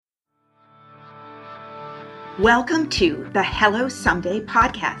Welcome to the Hello Someday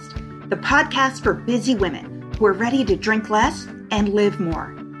podcast, the podcast for busy women who are ready to drink less and live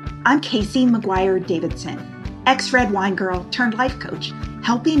more. I'm Casey McGuire Davidson, ex-red wine girl turned life coach,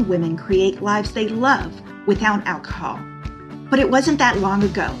 helping women create lives they love without alcohol. But it wasn't that long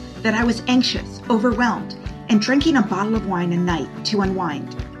ago that I was anxious, overwhelmed, and drinking a bottle of wine a night to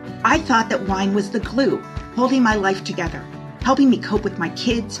unwind. I thought that wine was the glue holding my life together, helping me cope with my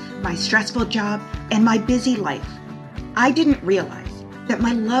kids, my stressful job, and my busy life. I didn't realize that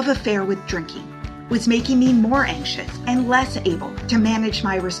my love affair with drinking was making me more anxious and less able to manage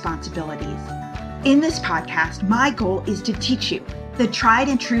my responsibilities. In this podcast, my goal is to teach you the tried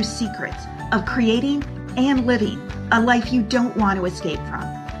and true secrets of creating and living a life you don't want to escape from.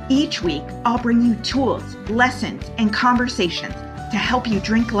 Each week, I'll bring you tools, lessons, and conversations to help you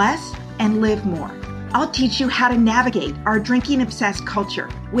drink less and live more. I'll teach you how to navigate our drinking-obsessed culture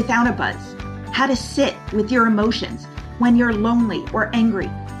without a buzz, how to sit with your emotions when you're lonely or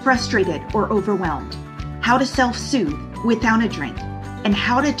angry, frustrated or overwhelmed, how to self-soothe without a drink, and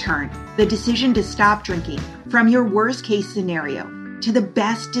how to turn the decision to stop drinking from your worst-case scenario to the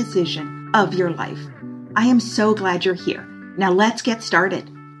best decision of your life. I am so glad you're here. Now let's get started.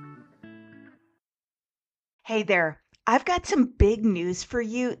 Hey there. I've got some big news for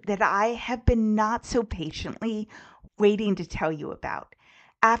you that I have been not so patiently waiting to tell you about.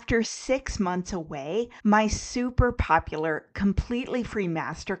 After 6 months away, my super popular, completely free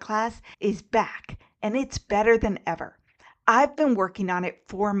masterclass is back, and it's better than ever. I've been working on it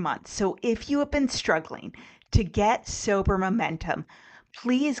for months, so if you have been struggling to get sober momentum,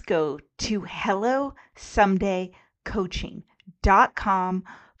 please go to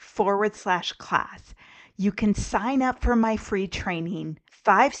hellosomedaycoaching.com/class. You can sign up for my free training,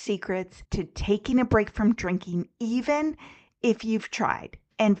 5 Secrets to Taking a Break from Drinking, even if you've tried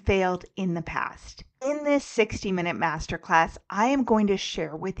and failed in the past. In this 60-minute masterclass, I am going to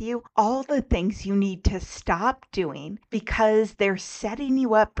share with you all the things you need to stop doing because they're setting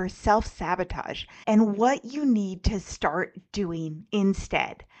you up for self-sabotage and what you need to start doing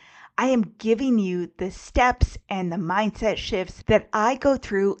instead. I am giving you the steps and the mindset shifts that I go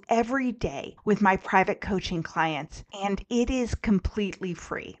through every day with my private coaching clients, and it is completely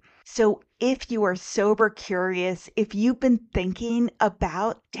free. So if you are sober curious, if you've been thinking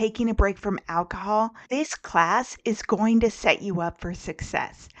about taking a break from alcohol, this class is going to set you up for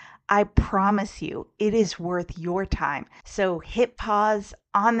success. I promise you, it is worth your time. So hit pause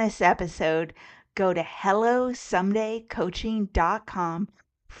on this episode, go to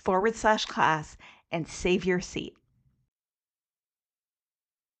hellosomedaycoaching.com/class and save your seat.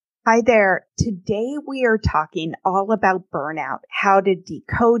 Hi there. Today we are talking all about burnout, how to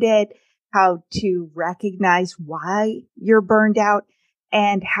decode it, how to recognize why you're burned out,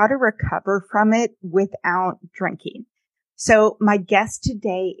 and how to recover from it without drinking. So my guest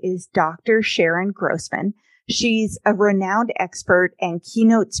today is Dr. Sharon Grossman. She's a renowned expert and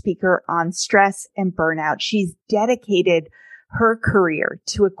keynote speaker on stress and burnout. She's dedicated her career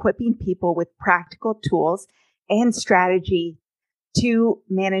to equipping people with practical tools and strategy to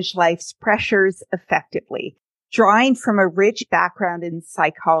manage life's pressures effectively. Drawing from a rich background in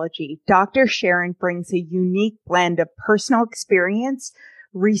psychology, Dr. Sharon brings a unique blend of personal experience,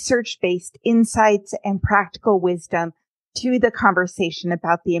 research-based insights, and practical wisdom to the conversation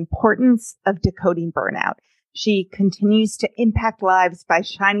about the importance of decoding burnout. She continues to impact lives by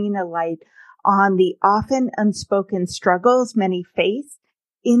shining a light on the often unspoken struggles many face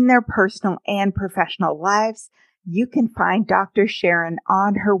in their personal and professional lives. You can find Dr. Sharon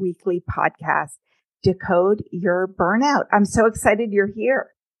on her weekly podcast, Decode Your Burnout. I'm so excited you're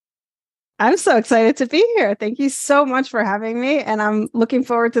here. I'm so excited to be here. Thank you so much for having me. And I'm looking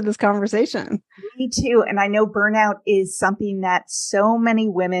forward to this conversation. Me too. And I know burnout is something that so many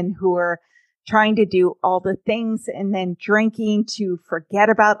women who are trying to do all the things and then drinking to forget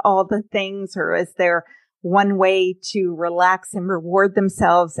about all the things, or as their one way to relax and reward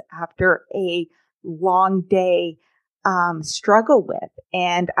themselves after a long day, struggle with.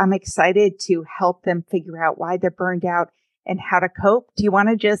 And I'm excited to help them figure out why they're burned out and how to cope. Do you want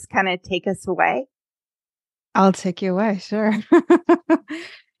to just kind of take us away? I'll take you away. Sure.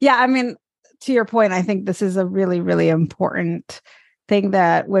 Yeah. I mean, to your point, I think this is a really, really important thing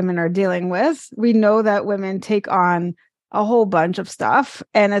that women are dealing with. We know that women take on a whole bunch of stuff,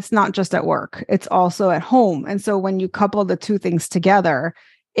 and it's not just at work, it's also at home. And so when you couple the two things together,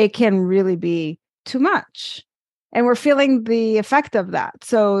 it can really be too much. And we're feeling the effect of that.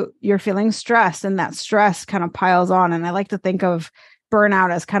 So you're feeling stressed, and that stress kind of piles on. And I like to think of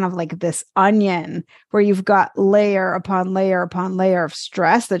burnout as kind of like this onion where you've got layer upon layer upon layer of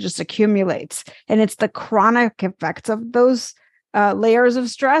stress that just accumulates. And it's the chronic effects of those layers of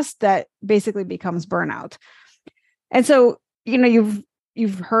stress that basically becomes burnout. And so,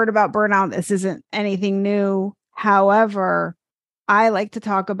 you've heard about burnout. This isn't anything new. However, I like to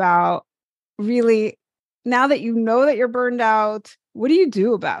talk about really, now that you know that you're burned out, what do you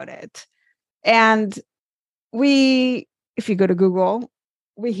do about it? And if you go to Google,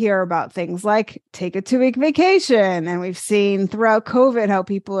 we hear about things like take a 2-week vacation. And we've seen throughout COVID how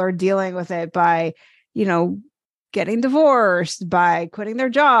people are dealing with it by, getting divorced, by quitting their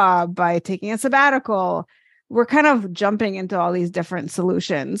job, by taking a sabbatical. We're kind of jumping into all these different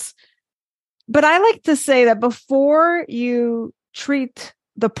solutions. But I like to say that before you treat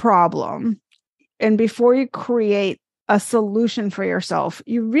the problem and before you create a solution for yourself,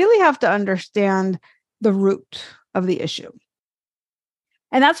 you really have to understand the root of the issue.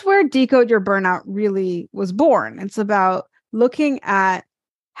 And that's where Decode Your Burnout really was born. It's about looking at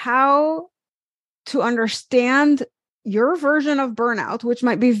how to understand your version of burnout, which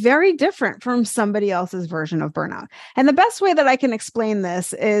might be very different from somebody else's version of burnout. And the best way that I can explain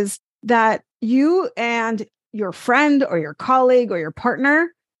this is that you and your friend or your colleague or your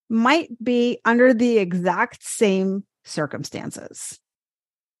partner might be under the exact same circumstances.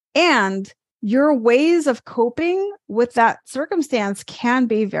 And your ways of coping with that circumstance can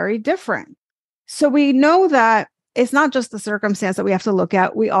be very different. So we know that it's not just the circumstance that we have to look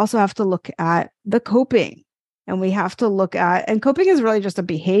at. We also have to look at the coping. And we have to look at, and coping is really just a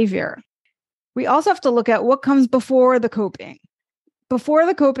behavior. We also have to look at what comes before the coping. Before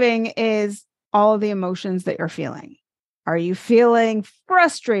the coping is all of the emotions that you're feeling. Are you feeling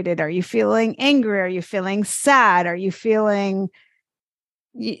frustrated? Are you feeling angry? Are you feeling sad? Are you feeling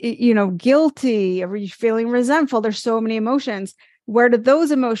guilty? Are you feeling resentful? There's so many emotions. Where did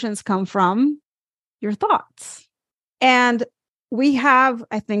those emotions come from? Your thoughts. And we have,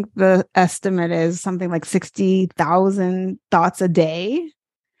 I think the estimate is something like 60,000 thoughts a day.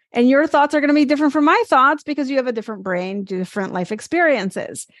 And your thoughts are going to be different from my thoughts because you have a different brain, different life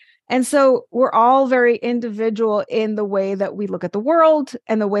experiences. And so we're all very individual in the way that we look at the world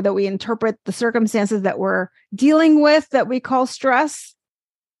and the way that we interpret the circumstances that we're dealing with that we call stress.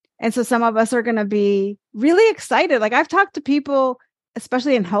 And so some of us are going to be really excited. Like I've talked to people,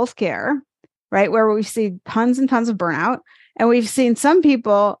 especially in healthcare, right, where we see tons and tons of burnout. And we've seen some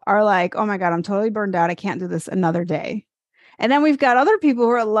people are like, oh my God, I'm totally burned out. I can't do this another day. And then we've got other people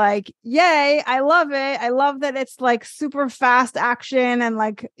who are like, yay, I love it. I love that it's like super fast action. And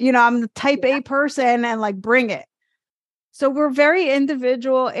like, I'm the type A person and like bring it. So we're very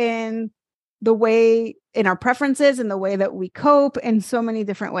individual in our preferences and the way that we cope in so many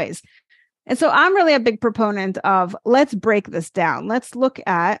different ways. And so I'm really a big proponent of let's break this down. Let's look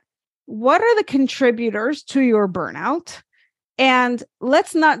at what are the contributors to your burnout. And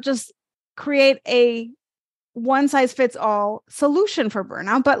let's not just create a one-size-fits-all solution for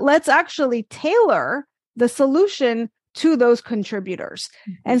burnout, but let's actually tailor the solution to those contributors.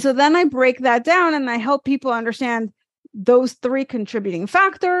 Mm-hmm. And so then I break that down and I help people understand those 3 contributing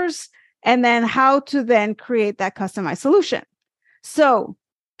factors and then how to then create that customized solution. So,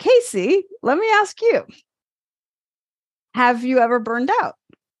 Casey, let me ask you, have you ever burned out?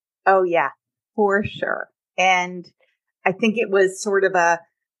 Oh, yeah, for sure. And I think it was sort of a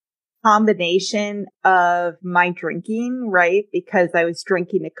combination of my drinking, right? Because I was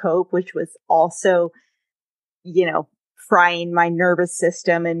drinking to cope, which was also, frying my nervous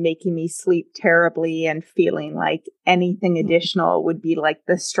system and making me sleep terribly and feeling like anything additional would be like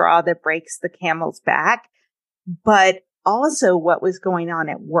the straw that breaks the camel's back. But also what was going on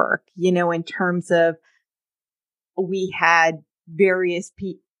at work, in terms of we had various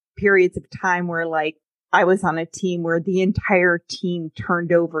periods of time where like I was on a team where the entire team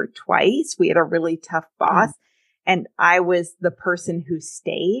turned over twice. We had a really tough boss and I was the person who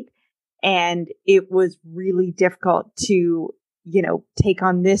stayed. And it was really difficult to, take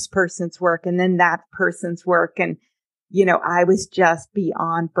on this person's work and then that person's work. And, I was just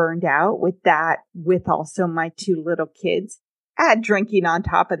beyond burned out with that, with also my 2 little kids. I had drinking on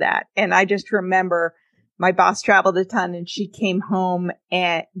top of that. And I just remember my boss traveled a ton and she came home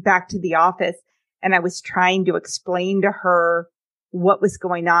and back to the office. And I was trying to explain to her what was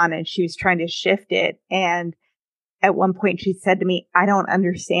going on and she was trying to shift it. And at one point she said to me, I don't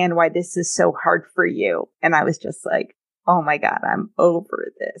understand why this is so hard for you. And I was just like, oh my God, I'm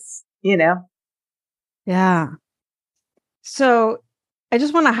over this, Yeah. So I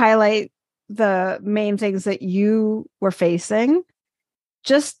just want to highlight the main things that you were facing.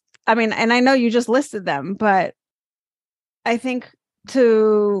 And I know you just listed them, but I think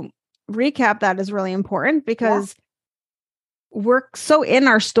to recap that is really important because we're so in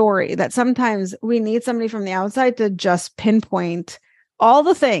our story that sometimes we need somebody from the outside to just pinpoint all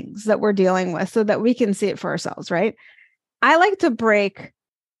the things that we're dealing with so that we can see it for ourselves, right? I like to break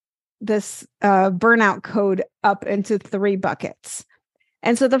this burnout code up into 3 buckets.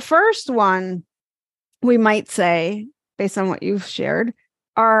 And so the first one, we might say, based on what you've shared,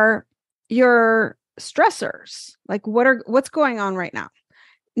 are your stressors. Like what's going on right now?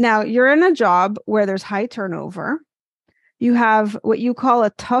 Now, you're in a job where there's high turnover. You have what you call a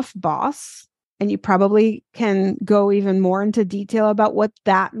tough boss, and you probably can go even more into detail about what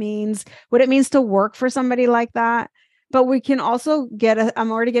that means, what it means to work for somebody like that. But we can also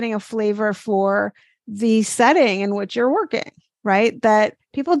I'm already getting a flavor for the setting in which you're working, right? That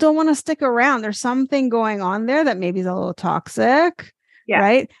people don't want to stick around. There's something going on there that maybe is a little toxic,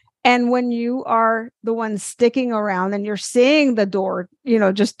 right? And when you are the one sticking around and you're seeing the door,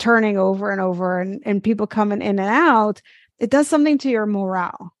 just turning over and over and people coming in and out, it does something to your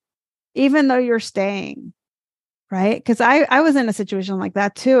morale, even though you're staying, right? Because I was in a situation like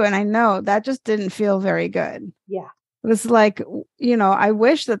that too. And I know that just didn't feel very good. Yeah. It was like, I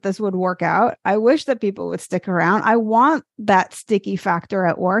wish that this would work out. I wish that people would stick around. I want that sticky factor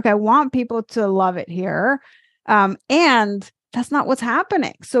at work. I want people to love it here. And that's not what's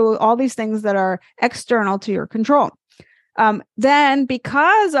happening. So all these things that are external to your control. Then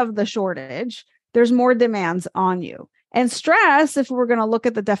because of the shortage, there's more demands on you. And stress, if we're going to look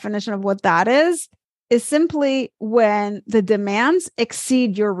at the definition of what that is simply when the demands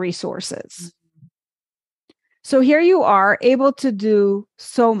exceed your resources. So here you are able to do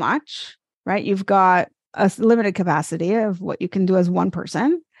so much, right? You've got a limited capacity of what you can do as one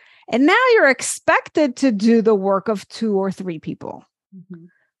person. And now you're expected to do the work of 2 or 3 people. Mm-hmm.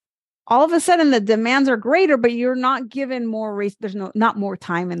 All of a sudden, the demands are greater, but you're not given more. There's not more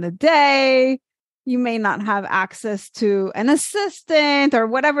time in the day. You may not have access to an assistant or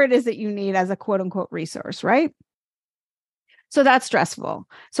whatever it is that you need as a quote unquote resource, right? So that's stressful.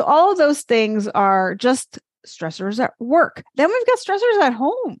 So all of those things are just stressors at work. Then we've got stressors at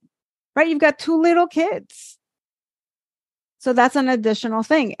home, right? You've got 2 little kids. So that's an additional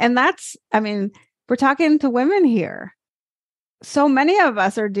thing. And we're talking to women here. So many of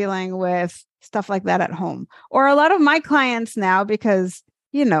us are dealing with stuff like that at home. Or a lot of my clients now, because,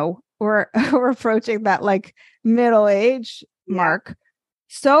 we're approaching that like middle age mark.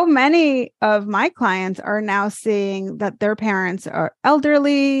 So many of my clients are now seeing that their parents are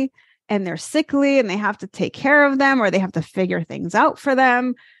elderly and they're sickly and they have to take care of them or they have to figure things out for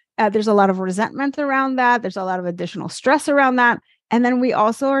them. There's a lot of resentment around that. There's a lot of additional stress around that. And then we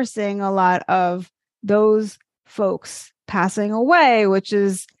also are seeing a lot of those folks passing away, which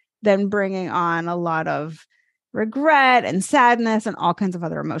is then bringing on a lot of regret and sadness and all kinds of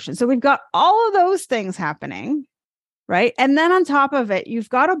other emotions. So we've got all of those things happening, right? And then on top of it, you've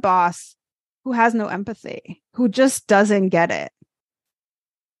got a boss who has no empathy, who just doesn't get it,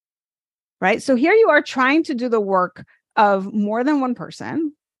 right? So here you are trying to do the work of more than one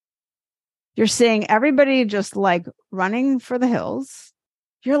person. You're seeing everybody just like running for the hills.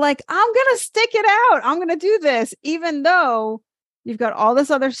 You're like, I'm going to stick it out. I'm going to do this, even though you've got all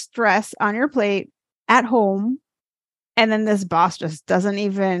this other stress on your plate at home. And then this boss just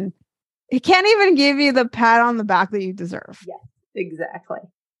he can't even give you the pat on the back that you deserve. Yes, exactly.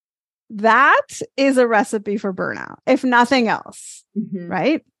 That is a recipe for burnout, if nothing else,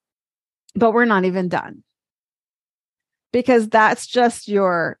 right? But we're not even done. Because that's just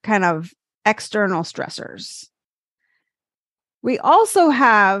your kind of external stressors. We also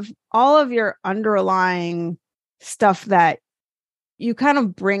have all of your underlying stuff that you kind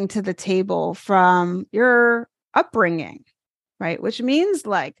of bring to the table from your upbringing, right? Which means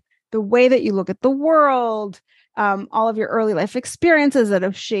like the way that you look at the world, all of your early life experiences that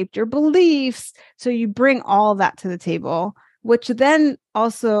have shaped your beliefs. So you bring all that to the table, which then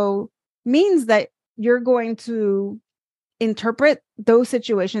also means that you're going to interpret those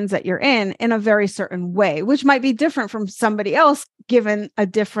situations that you're in a very certain way, which might be different from somebody else given a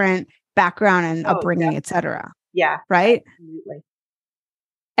different background and upbringing, etc. Yeah. Right. Absolutely.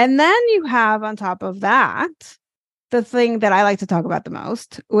 And then you have on top of that, the thing that I like to talk about the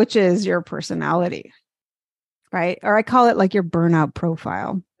most, which is your personality, right? Or I call it like your burnout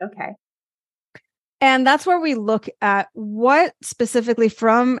profile. Okay. And that's where we look at what specifically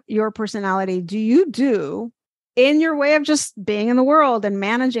from your personality do you do in your way of just being in the world and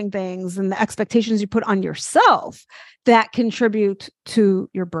managing things and the expectations you put on yourself that contribute to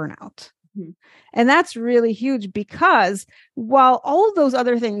your burnout. Mm-hmm. And that's really huge because while all of those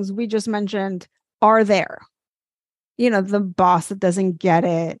other things we just mentioned are there, the boss that doesn't get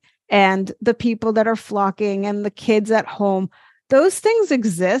it and the people that are flocking and the kids at home. Those things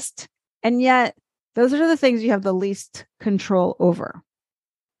exist. And yet those are the things you have the least control over.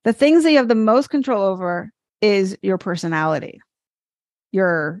 The things that you have the most control over is your personality,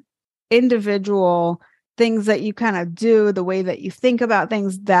 your individual things that you kind of do, the way that you think about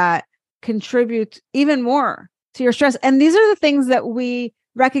things that contribute even more to your stress. And these are the things that we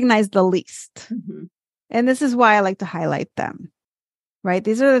recognize the least. Mm-hmm. And this is why I like to highlight them, right?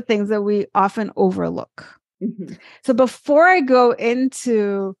 These are the things that we often overlook. Mm-hmm. So before I go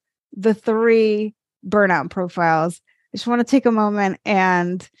into the 3 burnout profiles, I just want to take a moment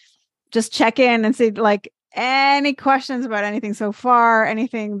and just check in and see any questions about anything so far,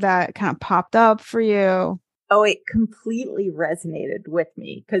 anything that kind of popped up for you. Oh, it completely resonated with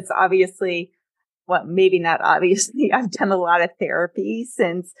me because obviously, well, maybe not obviously, I've done a lot of therapy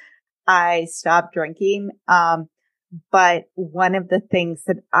since I stopped drinking. But one of the things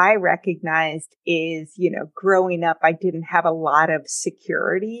that I recognized is, growing up, I didn't have a lot of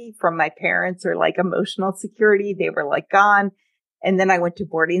security from my parents or emotional security. They were gone. And then I went to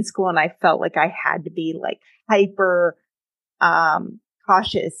boarding school and I felt like I had to be hyper,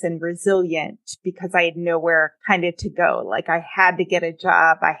 cautious and resilient because I had nowhere kind of to go. I had to get a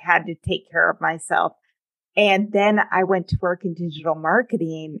job. I had to take care of myself. And then I went to work in digital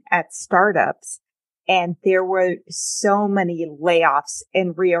marketing at startups. And there were so many layoffs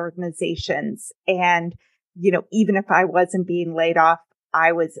and reorganizations. And, even if I wasn't being laid off,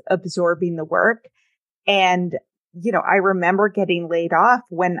 I was absorbing the work. And, I remember getting laid off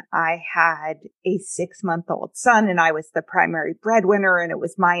when I had a 6-month-old son and I was the primary breadwinner and it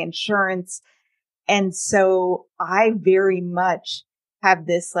was my insurance. And so I very much have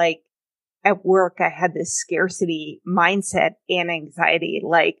this, at work, I had this scarcity mindset and anxiety,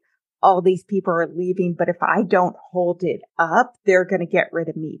 all these people are leaving, but if I don't hold it up, they're going to get rid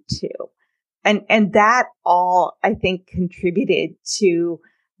of me too. And that all, I think, contributed to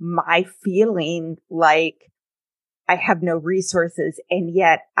my feeling like I have no resources and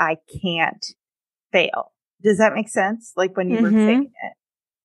yet I can't fail. Does that make sense? When you were saying it.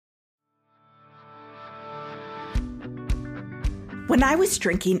 When I was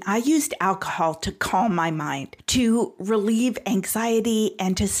drinking, I used alcohol to calm my mind, to relieve anxiety,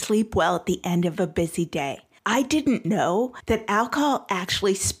 and to sleep well at the end of a busy day. I didn't know that alcohol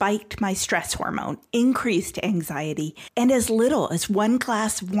actually spiked my stress hormone, increased anxiety, and as little as 1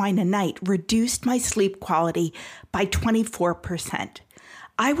 glass of wine a night reduced my sleep quality by 24%.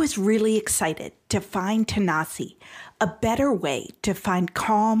 I was really excited to find Tanasi, a better way to find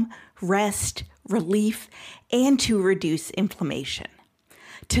calm, rest, relief, and to reduce inflammation.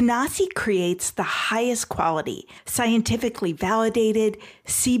 Tanasi creates the highest quality, scientifically validated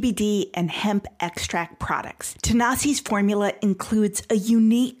CBD and hemp extract products. Tanasi's formula includes a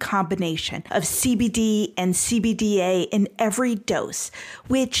unique combination of CBD and CBDA in every dose,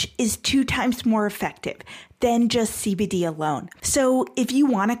 which is 2 times more effective than just CBD alone. So if you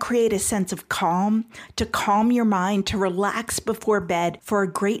want to create a sense of calm, to calm your mind, to relax before bed for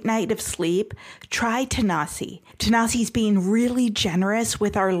a great night of sleep, try Tanasi. Tanasi's being really generous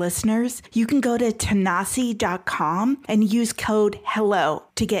with our listeners. You can go to tanasi.com and use code HELLO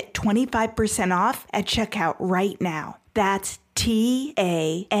to get 25% off at checkout right now. That's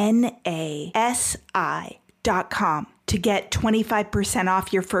TANASI.com to get 25%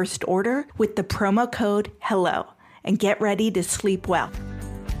 off your first order with the promo code HELLO and get ready to sleep well.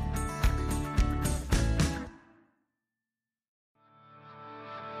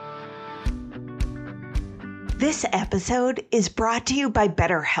 This episode is brought to you by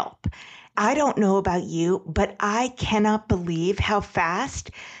BetterHelp. I don't know about you, but I cannot believe how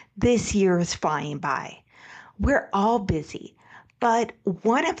fast this year is flying by. We're all busy. But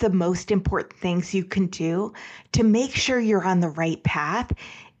one of the most important things you can do to make sure you're on the right path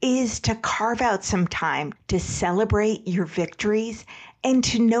is to carve out some time to celebrate your victories and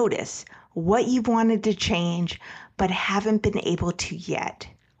to notice what you've wanted to change but haven't been able to yet.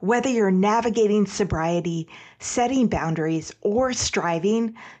 Whether you're navigating sobriety, setting boundaries, or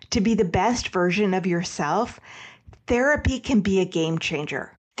striving to be the best version of yourself, therapy can be a game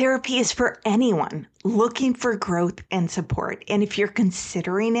changer. Therapy is for anyone looking for growth and support. And if you're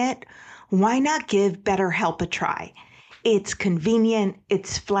considering it, why not give BetterHelp a try? It's convenient,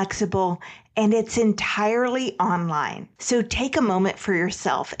 it's flexible, and it's entirely online. So take a moment for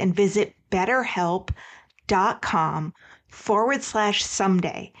yourself and visit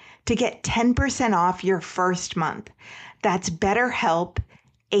betterhelp.com/someday to get 10% off your first month. That's BetterHelp,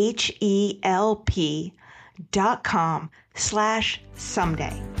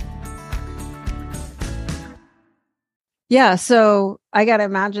 HELP.com/someday. Yeah. So I got to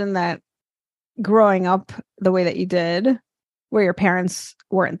imagine that growing up the way that you did, where your parents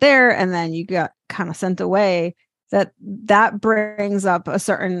weren't there and then you got kind of sent away, that brings up a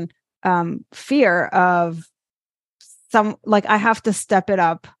certain fear of like I have to step it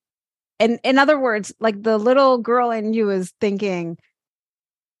up. And in other words, like the little girl in you is thinking,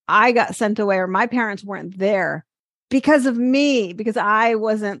 I got sent away or my parents weren't there because of me, because I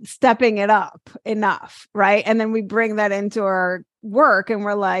wasn't stepping it up enough. Right. And then we bring that into our work and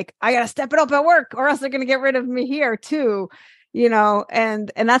we're like, I got to step it up at work or else they're going to get rid of me here too. And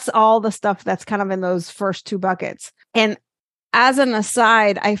that's all the stuff that's kind of in those first two buckets. And as an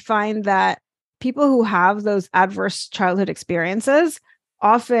aside, I find that people who have those adverse childhood experiences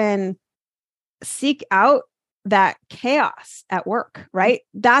often seek out that chaos at work, right?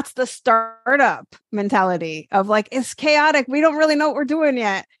 That's the startup mentality of like, it's chaotic. We don't really know what we're doing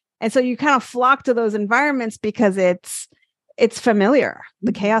yet. And so you kind of flock to those environments because it's familiar.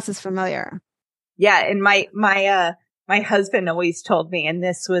 The chaos is familiar. Yeah. And my husband always told me, and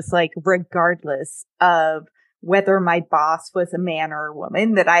this was like, regardless of whether my boss was a man or a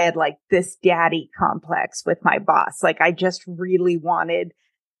woman, that I had like this daddy complex with my boss. Like I just really wanted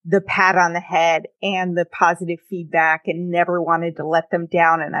the pat on the head and the positive feedback and never wanted to let them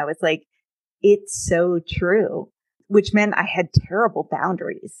down. And I was like, it's so true, which meant I had terrible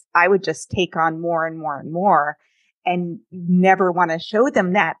boundaries. I would just take on more and more and more and never want to show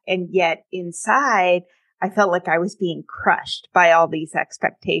them that. And yet inside, I felt like I was being crushed by all these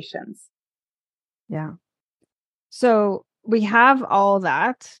expectations. Yeah. So we have all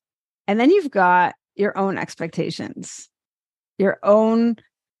that. And then you've got your own expectations, your own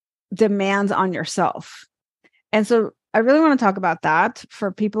demands on yourself. And so I really want to talk about that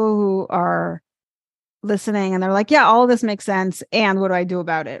for people who are listening and they're like, yeah, all of this makes sense. And what do I do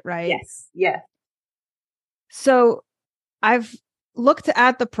about it? Right? Yes. Yeah. So I've looked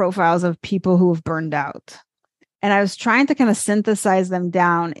at the profiles of people who have burned out, and I was trying to kind of synthesize them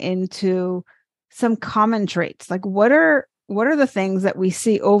down into some common traits. Like what are the things that we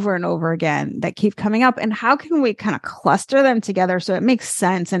see over and over again that keep coming up, and how can we kind of cluster them together so it makes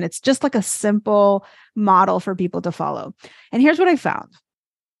sense and it's just like a simple model for people to follow? And here's what I found.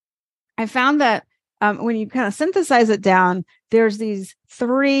 I found that when you kind of synthesize it down, there's these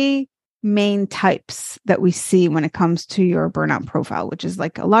three main types that we see when it comes to your burnout profile, which is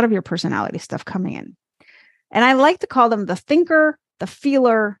like a lot of your personality stuff coming in. And I like to call them the thinker, the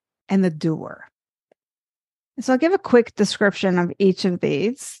feeler, and the doer. So I'll give a quick description of each of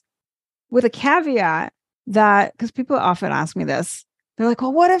these with a caveat that, because people often ask me this, they're like,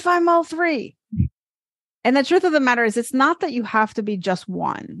 well, what if I'm all three? And the truth of the matter is, it's not that you have to be just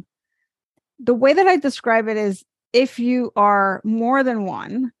one. The way that I describe it is, if you are more than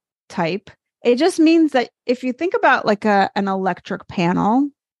one type, it just means that if you think about like an electric panel,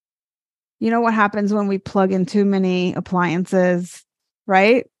 you know what happens when we plug in too many appliances,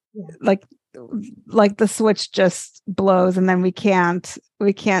 right? Yeah. Like the switch just blows and then we can't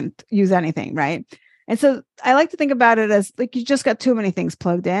use anything, right? And so I like to think about it as like you just got too many things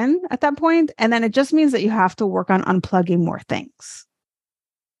plugged in at that point, and then it just means that you have to work on unplugging more things,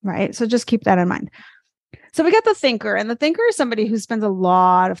 right? So just keep that in mind. So we got the thinker, and the thinker is somebody who spends a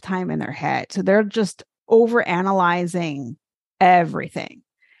lot of time in their head. So they're just over analyzing everything.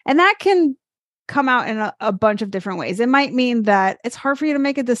 And that can come out in a bunch of different ways. It might mean that it's hard for you to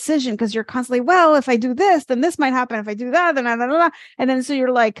make a decision because you're constantly, well, if I do this, then this might happen. If I do that, then blah, blah, blah. And then so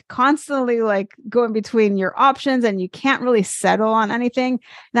you're like constantly like going between your options and you can't really settle on anything.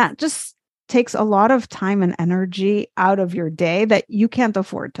 That just takes a lot of time and energy out of your day that you can't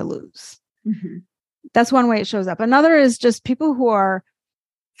afford to lose. Mm-hmm. That's one way it shows up. Another is just people who are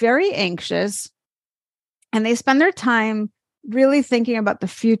very anxious and they spend their time really thinking about the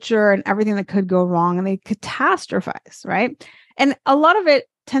future and everything that could go wrong, and they catastrophize, right? And a lot of it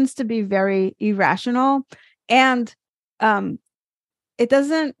tends to be very irrational, and it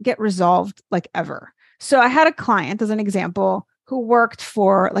doesn't get resolved like ever. So I had a client, as an example, who worked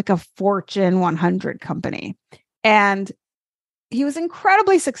for like a Fortune 100 company, and he was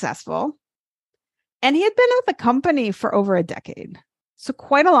incredibly successful, and he had been with the company for over a decade. So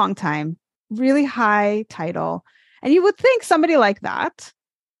quite a long time, really high title. And you would think somebody like that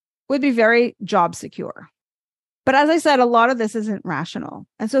would be very job secure. But as I said, a lot of this isn't rational.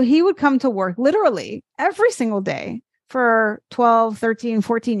 And so he would come to work literally every single day for 12, 13,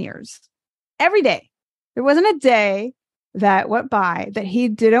 14 years. Every day. There wasn't a day that went by that he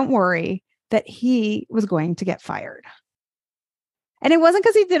didn't worry that he was going to get fired. And it wasn't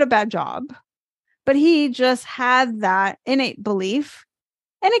because he did a bad job, but he just had that innate belief.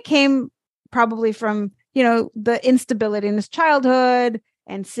 And it came probably from the instability in his childhood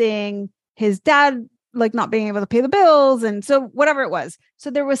and seeing his dad like not being able to pay the bills. And so whatever it was. So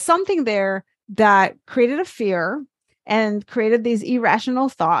there was something there that created a fear and created these irrational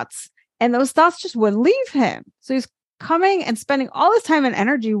thoughts. And those thoughts just wouldn't leave him. So he's coming and spending all his time and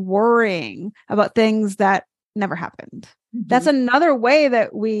energy worrying about things that never happened. Mm-hmm. That's another way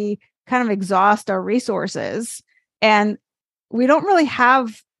that we kind of exhaust our resources and we don't really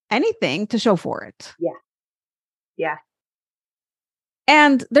have anything to show for it. Yeah. Yeah.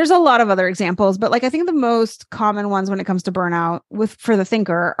 And there's a lot of other examples, but like I think the most common ones when it comes to burnout for the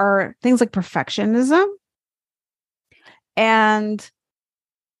thinker are things like perfectionism and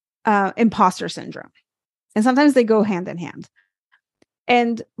imposter syndrome. And sometimes they go hand in hand.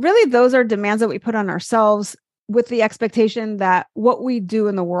 And really those are demands that we put on ourselves with the expectation that what we do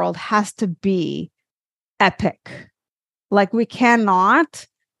in the world has to be epic. Like we cannot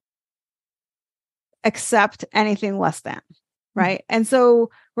accept anything less than. Right. And so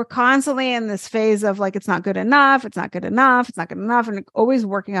we're constantly in this phase of like, it's not good enough. It's not good enough. It's not good enough. And always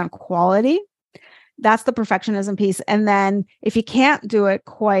working on quality. That's the perfectionism piece. And then if you can't do it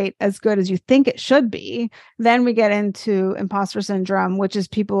quite as good as you think it should be, then we get into imposter syndrome, which is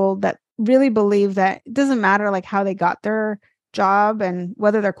people that really believe that it doesn't matter like how they got their job and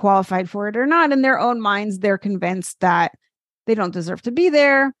whether they're qualified for it or not. In their own minds, they're convinced that they don't deserve to be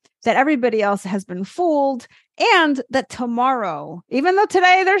there, that everybody else has been fooled, and that tomorrow, even though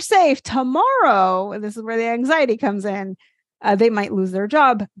today they're safe, tomorrow, and this is where the anxiety comes in, they might lose their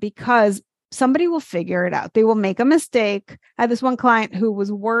job because somebody will figure it out. They will make a mistake. I had this one client who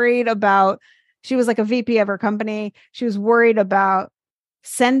was worried about, she was like a VP of her company. She was worried about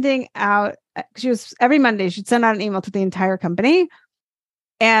sending out, every Monday, she'd send out an email to the entire company.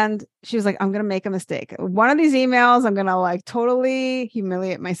 And she was like, I'm going to make a mistake. One of these emails, I'm going to like totally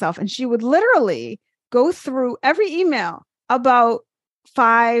humiliate myself. And she would literally go through every email about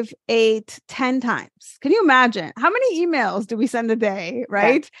 5, 8, 10 times. Can you imagine how many emails do we send a day?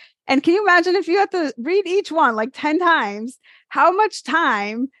 Right. Yeah. And can you imagine if you had to read each one like 10 times, how much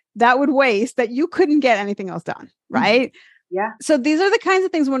time that would waste that you couldn't get anything else done. Right. Mm-hmm. Yeah. So these are the kinds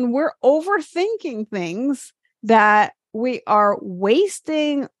of things when we're overthinking things that we are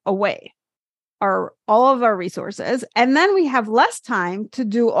wasting away all of our resources. And then we have less time to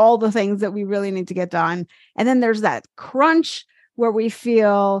do all the things that we really need to get done. And then there's that crunch where we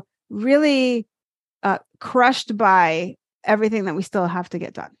feel really crushed by everything that we still have to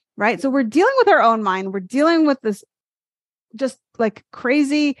get done. Right. So we're dealing with our own mind. We're dealing with this just like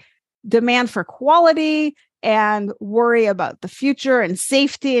crazy demand for quality and worry about the future and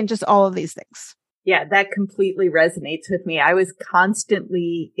safety and just all of these things. Yeah, that completely resonates with me. I was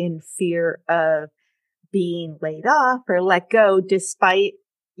constantly in fear of being laid off or let go despite,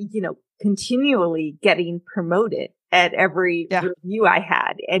 continually getting promoted at every review I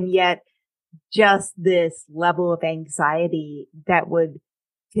had. And yet just this level of anxiety that would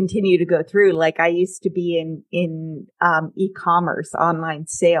continue to go through. Like I used to be in e-commerce, online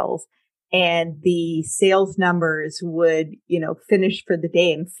sales. And the sales numbers would, finish for the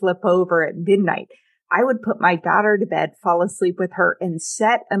day and flip over at midnight. I would put my daughter to bed, fall asleep with her, and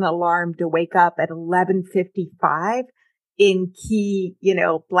set an alarm to wake up at 11:55 in key,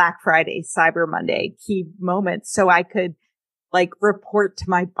 Black Friday, Cyber Monday, key moments. So I could report to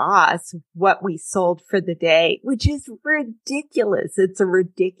my boss what we sold for the day, which is ridiculous. It's a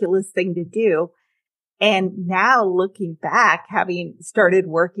ridiculous thing to do. And now looking back, having started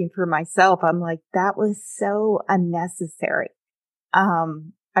working for myself, I'm like, that was so unnecessary.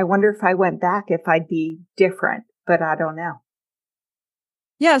 I wonder if I went back, if I'd be different, but I don't know.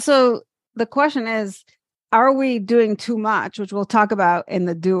 Yeah. So the question is, are we doing too much, which we'll talk about in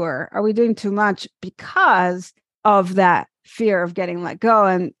the doer? Are we doing too much because of that fear of getting let go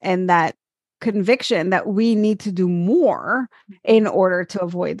and that conviction that we need to do more in order to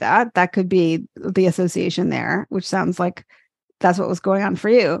avoid that? That could be the association there, which sounds like that's what was going on for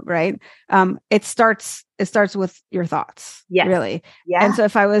you, right? It starts with your thoughts, really. Yeah. And so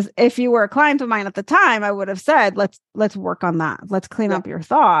if you were a client of mine at the time, I would have said, let's work on that. Let's clean up your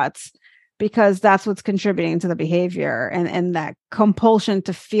thoughts, because that's what's contributing to the behavior and that compulsion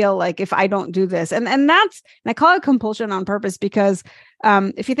to feel like if I don't do this, and I call it compulsion on purpose because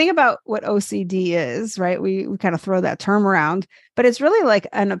if you think about what OCD is, right, we kind of throw that term around, but it's really like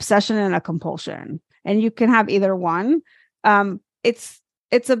an obsession and a compulsion, and you can have either one. It's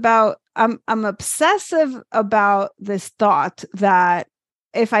about I'm obsessive about this thought that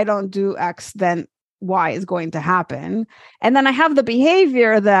if I don't do X, then Y is going to happen. And then I have the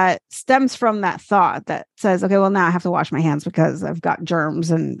behavior that stems from that thought that says, okay, well, now I have to wash my hands because I've got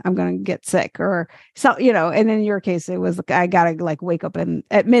germs and I'm going to get sick, or so, and in your case, it was like, I got to like wake up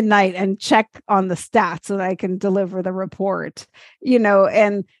at midnight and check on the stats so that I can deliver the report,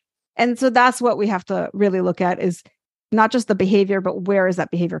 and so that's what we have to really look at, is not just the behavior, but where is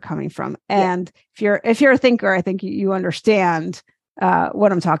that behavior coming from? And if you're a thinker, I think you understand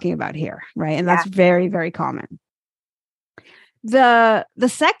what I'm talking about here, right? And that's very, very common. The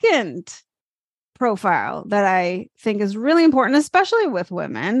second profile that I think is really important, especially with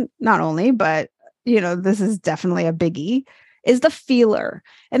women, not only, but this is definitely a biggie, is the feeler.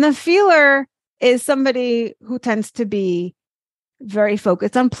 And the feeler is somebody who tends to be very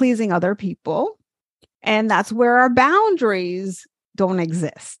focused on pleasing other people. And that's where our boundaries don't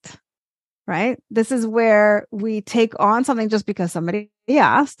exist, right? This is where we take on something just because somebody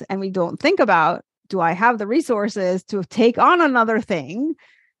asked, and we don't think about, do I have the resources to take on another thing?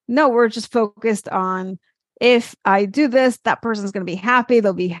 No, we're just focused on, if I do this, that person's going to be happy.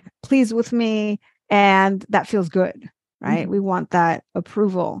 They'll be pleased with me. And that feels good, right? Mm-hmm. We want that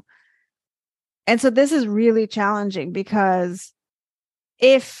approval. And so this is really challenging, because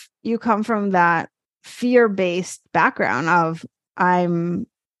if you come from that fear-based background of, I'm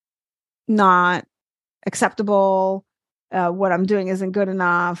not acceptable, what I'm doing isn't good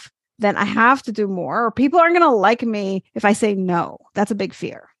enough, then I have to do more, or people aren't going to like me if I say no. That's a big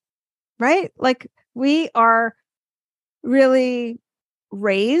fear, right? Like, we are really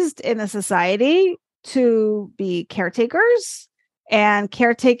raised in a society to be caretakers, and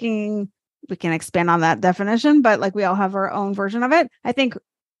caretaking, we can expand on that definition, but like, we all have our own version of it. I think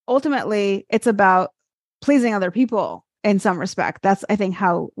ultimately it's about pleasing other people in some respect. That's, I think,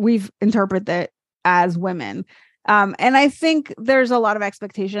 how we've interpreted it as women. And I think there's a lot of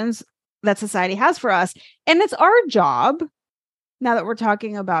expectations that society has for us. And it's our job, now that we're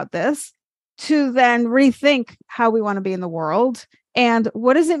talking about this, to then rethink how we want to be in the world. And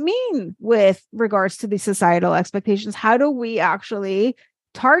what does it mean with regards to the societal expectations? How do we actually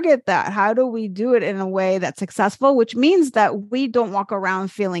target that? How do we do it in a way that's successful, which means that we don't walk around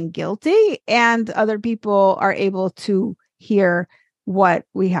feeling guilty and other people are able to hear what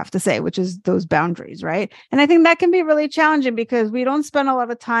we have to say, which is those boundaries, right? And I think that can be really challenging, because we don't spend a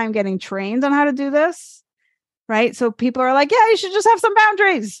lot of time getting trained on how to do this, right? So people are like, yeah, you should just have some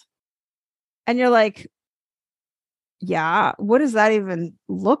boundaries. And you're like, yeah, what does that even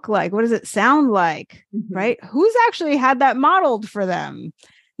look like? What does it sound like? Mm-hmm. Right? Who's actually had that modeled for them?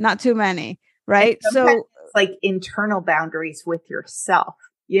 Not too many, right? So it's like internal boundaries with yourself,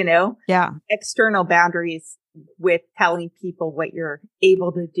 Yeah. External boundaries with telling people what you're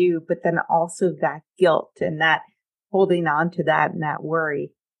able to do, but then also that guilt and that holding on to that and that worry.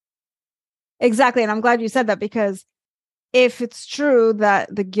 Exactly. And I'm glad you said that, because if it's true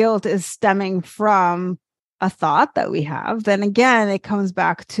that the guilt is stemming from a thought that we have, then again, it comes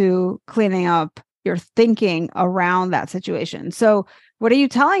back to cleaning up your thinking around that situation. So what are you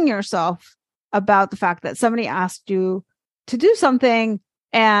telling yourself about the fact that somebody asked you to do something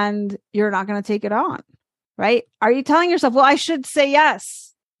and you're not going to take it on, right? Are you telling yourself, well, I should say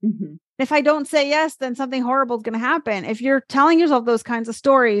yes. Mm-hmm. If I don't say yes, then something horrible is going to happen. If you're telling yourself those kinds of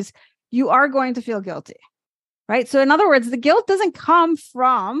stories, you are going to feel guilty. Right. So in other words, the guilt doesn't come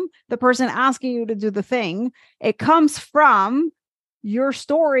from the person asking you to do the thing. It comes from your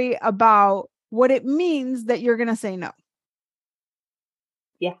story about what it means that you're going to say no.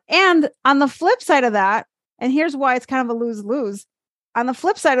 Yeah. And on the flip side of that, and here's why it's kind of a lose-lose. On the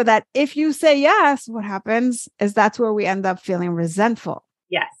flip side of that, if you say yes, what happens is that's where we end up feeling resentful.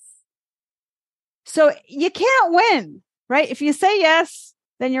 Yes. So you can't win, right? If you say yes,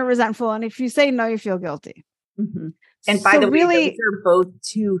 then you're resentful. And if you say no, you feel guilty. Mm-hmm. And by the way, those are both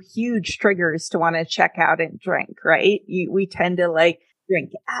two huge triggers to want to check out and drink, right? We tend to like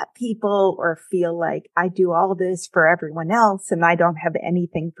drink at people or feel like I do all this for everyone else and I don't have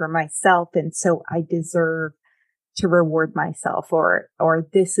anything for myself. And so I deserve to reward myself, or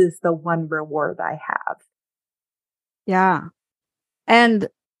this is the one reward I have. Yeah. And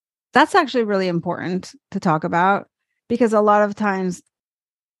that's actually really important to talk about, because a lot of times,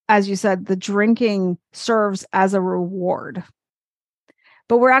 as you said, the drinking serves as a reward.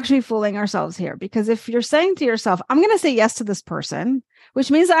 But we're actually fooling ourselves here, because if you're saying to yourself, I'm going to say yes to this person,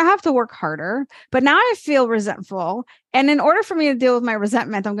 which means I have to work harder, but now I feel resentful. And in order for me to deal with my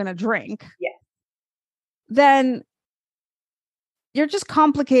resentment, I'm going to drink. Yeah. Then you're just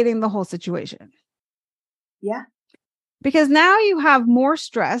complicating the whole situation. Yeah. Because now you have more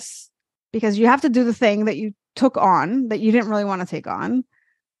stress because you have to do the thing that you took on that you didn't really want to take on.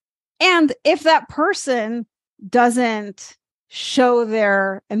 And if that person doesn't show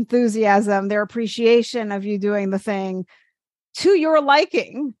their enthusiasm, their appreciation of you doing the thing to your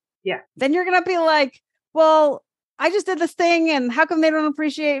liking, then you're going to be like, well, I just did this thing and how come they don't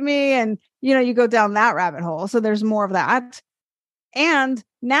appreciate me? And, you go down that rabbit hole. So there's more of that. And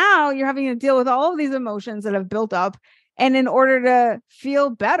now you're having to deal with all of these emotions that have built up. And in order to feel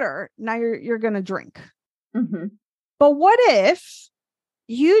better, now you're going to drink. Mm-hmm. But what if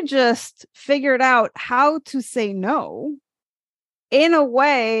you just figured out how to say no in a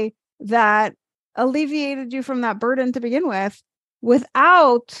way that alleviated you from that burden to begin with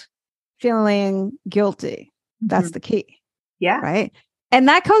without feeling guilty? That's the key. Yeah. Right. And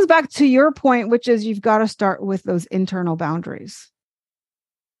that comes back to your point, which is you've got to start with those internal boundaries.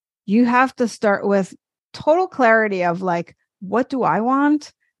 You have to start with total clarity of like, what do I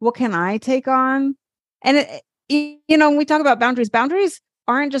want? What can I take on? And, when we talk about boundaries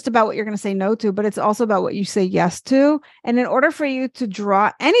aren't just about what you're going to say no to, but it's also about what you say yes to. And in order for you to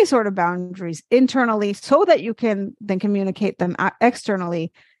draw any sort of boundaries internally so that you can then communicate them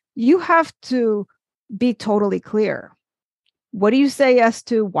externally, you have to be totally clear. What do you say yes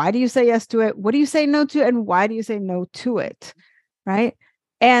to? Why do you say yes to it? What do you say no to? And why do you say no to it? Right?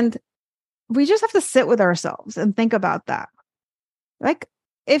 And we just have to sit with ourselves and think about that. Like,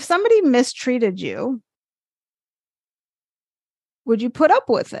 if somebody mistreated you, would you put up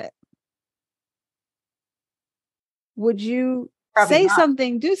with it? Would you Probably say not.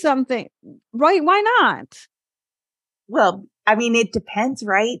 something, do something? Right? Why not? Well, I mean, it depends,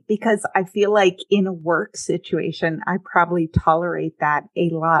 right? Because I feel like in a work situation, I probably tolerate that a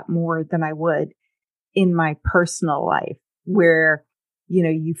lot more than I would in my personal life, where,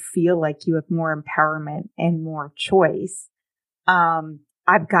 you feel like you have more empowerment and more choice.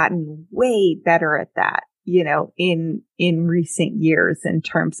 I've gotten way better at that, in recent years in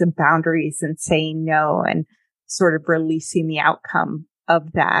terms of boundaries and saying no and sort of releasing the outcome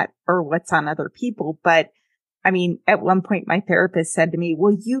of that or what's on other people. But I mean, at one point, my therapist said to me,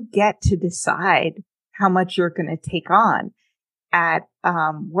 well, you get to decide how much you're going to take on at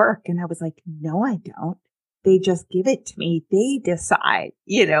work. And I was like, no, I don't. They just give it to me. They decide,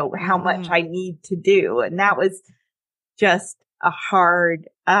 how much I need to do. And that was just a hard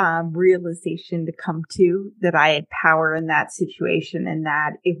realization to come to, that I had power in that situation and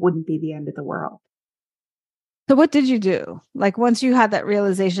that it wouldn't be the end of the world. So what did you do? Like, once you had that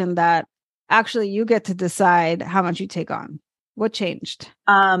realization that actually you get to decide how much you take on, what changed?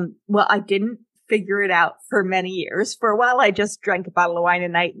 Well, I didn't figure it out for many years. For a while, I just drank a bottle of wine a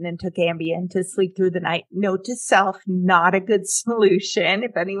night and then took Ambien to sleep through the night. Note to self, not a good solution.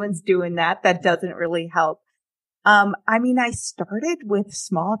 If anyone's doing that, that doesn't really help. I mean, I started with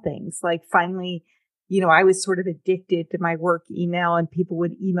small things, like finally, I was sort of addicted to my work email, and people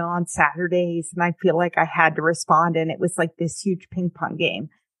would email on Saturdays and I feel like I had to respond. And it was like this huge ping pong game.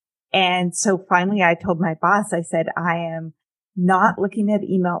 And so finally I told my boss, I said, I am not looking at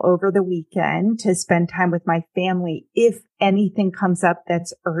email over the weekend to spend time with my family. If anything comes up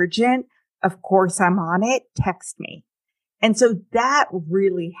that's urgent, of course I'm on it. Text me. And so that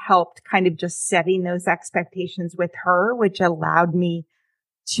really helped, kind of just setting those expectations with her, which allowed me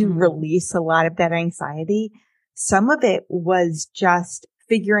to release a lot of that anxiety. Some of it was just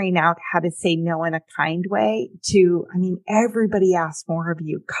figuring out how to say no in a kind way to, everybody asks more of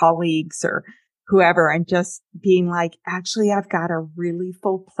you, colleagues or whoever, and just being like, actually, I've got a really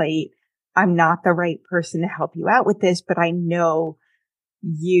full plate. I'm not the right person to help you out with this, but I know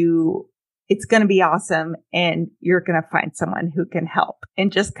it's going to be awesome and you're going to find someone who can help,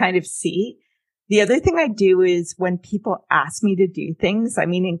 and just kind of see. The other thing I do is when people ask me to do things,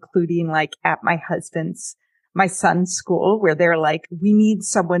 including like at my son's school, where they're like, we need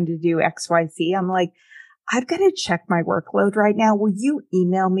someone to do XYZ. I'm like, I've got to check my workload right now. Will you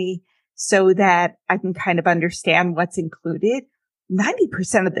email me so that I can kind of understand what's included?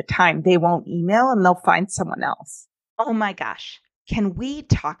 90% of the time they won't email and they'll find someone else. Oh my gosh. Can we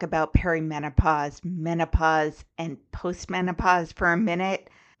talk about perimenopause, menopause, and postmenopause for a minute?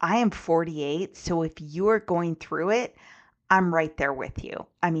 I am 48, so if you're going through it, I'm right there with you.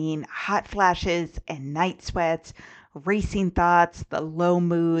 Hot flashes and night sweats, racing thoughts, the low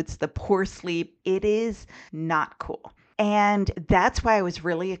moods, the poor sleep, it is not cool. And that's why I was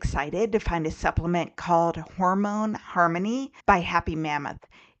really excited to find a supplement called Hormone Harmony by Happy Mammoth.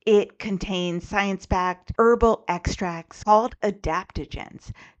 It contains science-backed herbal extracts called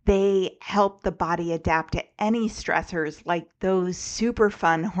adaptogens. They help the body adapt to any stressors like those super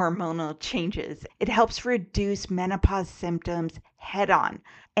fun hormonal changes. It helps reduce menopause symptoms head on.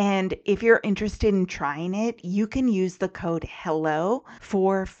 And if you're interested in trying it, you can use the code HELLO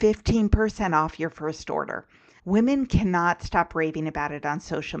for 15% off your first order. Women cannot stop raving about it on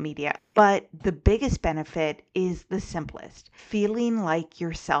social media, but the biggest benefit is the simplest, feeling like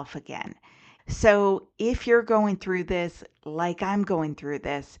yourself again. So if you're going through this like I'm going through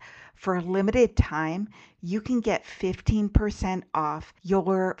this, for a limited time, you can get 15% off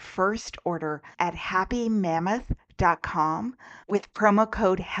your first order at happymammoth.com with promo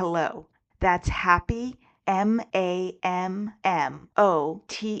code HELLO. That's happy,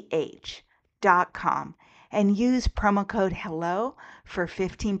 MAMMOTH.com. And use promo code HELLO for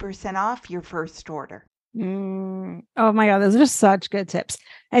 15% off your first order. Oh my God, those are just such good tips.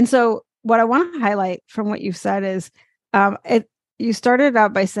 And so what I want to highlight from what you've said is you started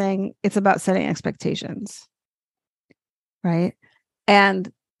out by saying it's about setting expectations, right?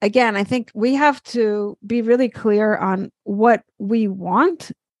 And again, I think we have to be really clear on what we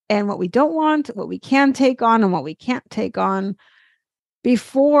want and what we don't want, what we can take on and what we can't take on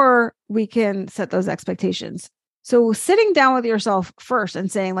before we can set those expectations. So sitting down with yourself first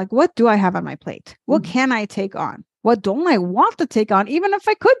and saying, like, what do I have on my plate? What can I take on? What don't I want to take on, even if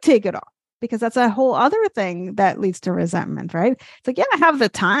I could take it on? Because that's a whole other thing that leads to resentment, right? It's like, yeah, I have the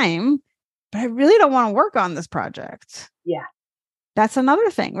time, but I really don't want to work on this project. Yeah. That's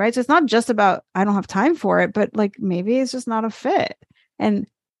another thing, right? So it's not just about, I don't have time for it, but like, maybe it's just not a fit. And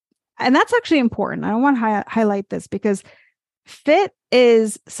that's actually important. I want to highlight this because fit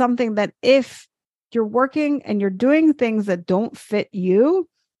is something that if you're working and you're doing things that don't fit you,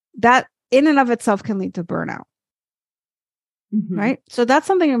 that in and of itself can lead to burnout. Right? So that's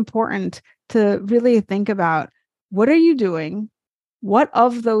something important to really think about. What are you doing? What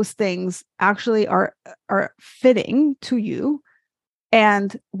of those things actually are fitting to you?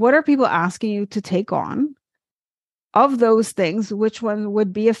 And what are people asking you to take on? Of those things, which one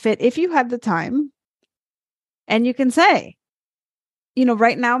would be a fit if you had the time? And you can say,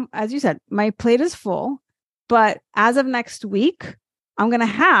 right now, as you said, my plate is full, but as of next week, I'm going to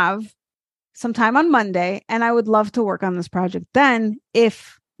have some time on Monday, and I would love to work on this project then,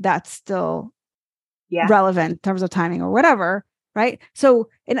 if that's still relevant in terms of timing or whatever, right? So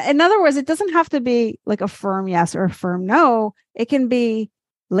in other words, it doesn't have to be like a firm yes or a firm no. It can be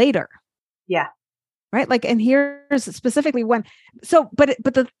later. Yeah. Right. Like, and here's specifically when, but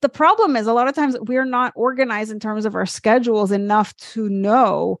the problem is a lot of times we're not organized in terms of our schedules enough to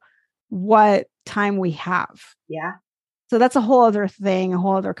know what time we have. Yeah. So that's a whole other thing, a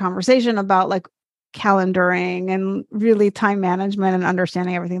whole other conversation about like calendaring and really time management and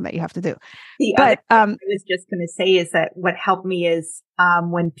understanding everything that you have to do. I was just going to say is that what helped me is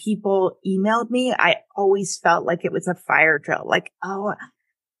when people emailed me, I always felt like it was a fire drill. Like, oh,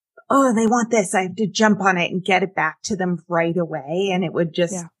 they want this. I have to jump on it and get it back to them right away. And it would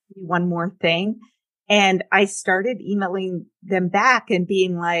just be one more thing. And I started emailing them back and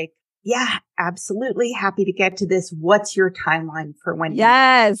being like, yeah, absolutely happy to get to this. What's your timeline for when?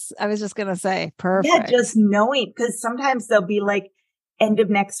 Yes. I was just going to say, perfect. Yeah, just knowing, because sometimes they'll be like end of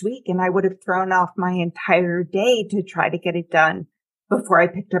next week. And I would have thrown off my entire day to try to get it done before I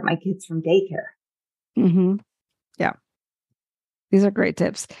picked up my kids from daycare. Mm-hmm. Yeah. These are great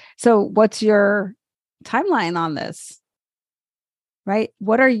tips. So what's your timeline on this? Right?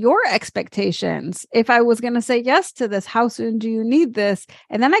 What are your expectations? If I was going to say yes to this, how soon do you need this?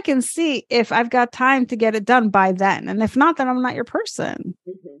 And then I can see if I've got time to get it done by then. And if not, then I'm not your person.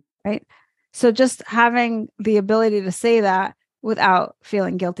 Right? So just having the ability to say that without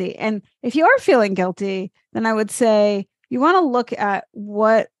feeling guilty. And if you are feeling guilty, then I would say you want to look at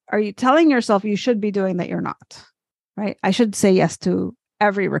what are you telling yourself you should be doing that you're not. Right? I should say yes to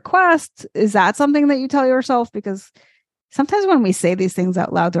every request. Is that something that you tell yourself? Because sometimes when we say these things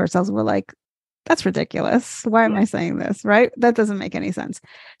out loud to ourselves, we're like, that's ridiculous. Why am I saying this? Right? That doesn't make any sense.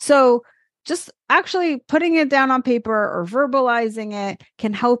 So just actually putting it down on paper or verbalizing it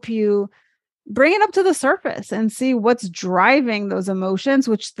can help you bring it up to the surface and see what's driving those emotions,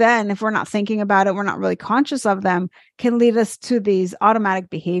 which then, if we're not thinking about it, we're not really conscious of them, can lead us to these automatic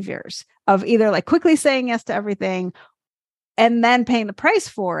behaviors of either like quickly saying yes to everything and then paying the price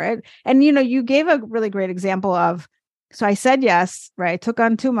for it. And, you gave a really great example of, so I said yes, right? I took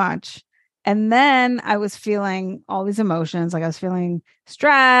on too much. And then I was feeling all these emotions, like I was feeling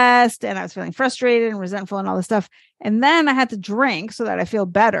stressed and I was feeling frustrated and resentful and all this stuff. And then I had to drink so that I feel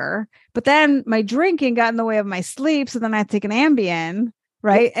better. But then my drinking got in the way of my sleep. So then I had to take an Ambien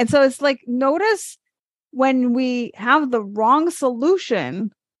right? And so it's like, notice when we have the wrong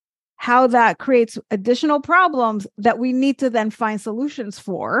solution, how that creates additional problems that we need to then find solutions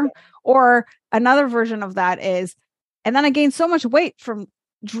for. Or another version of that is, and then I gained so much weight from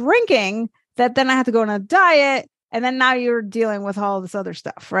drinking that then I had to go on a diet. And then now you're dealing with all this other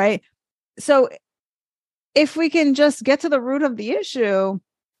stuff, right? So if we can just get to the root of the issue,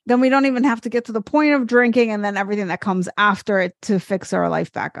 then we don't even have to get to the point of drinking and then everything that comes after it to fix our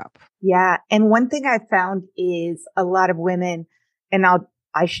life back up. Yeah. And one thing I found is a lot of women, and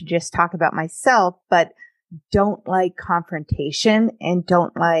I should just talk about myself, but don't like confrontation and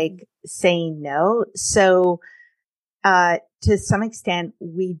don't like saying no. So, to some extent,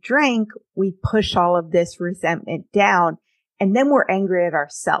 we drink, we push all of this resentment down, and then we're angry at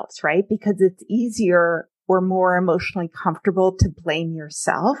ourselves, right? Because it's easier or more emotionally comfortable to blame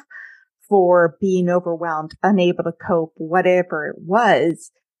yourself for being overwhelmed, unable to cope, whatever it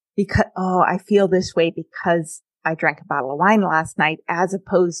was, because, oh, I feel this way because I drank a bottle of wine last night, as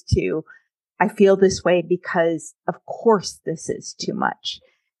opposed to, I feel this way because of course this is too much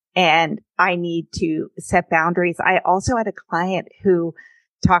and I need to set boundaries. I also had a client who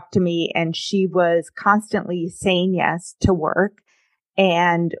talked to me and she was constantly saying yes to work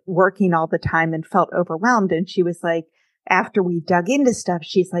and working all the time and felt overwhelmed. And she was like, after we dug into stuff,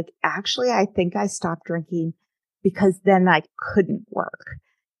 she's like, actually, I think I stopped drinking because then I couldn't work.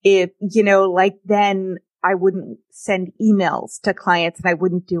 If, like then I wouldn't send emails to clients and I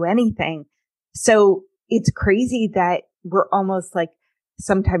wouldn't do anything. So it's crazy that we're almost like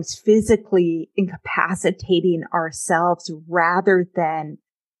sometimes physically incapacitating ourselves rather than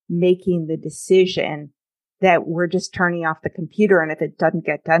making the decision that we're just turning off the computer. And if it doesn't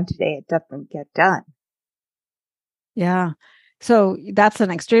get done today, it doesn't get done. Yeah. So that's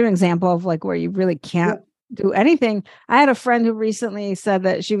an extreme example of like where you really can't do anything. I had a friend who recently said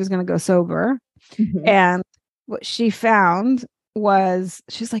that she was going to go sober. Mm-hmm. And what she found was,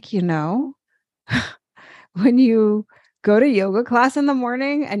 she's like, when you go to yoga class in the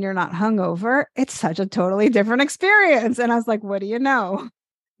morning and you're not hungover, it's such a totally different experience. And I was like, what do you know?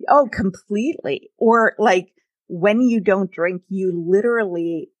 Oh, completely. Or like when you don't drink, you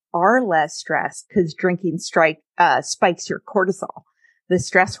literally are less stressed because drinking spikes your cortisol, the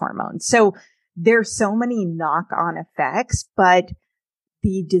stress hormone. So there's so many knock-on effects, but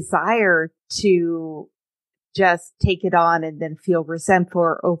the desire to just take it on and then feel resentful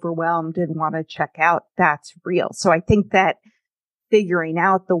or overwhelmed and want to check out, that's real. So I think that figuring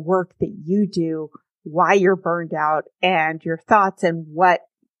out the work that you do, why you're burned out and your thoughts and what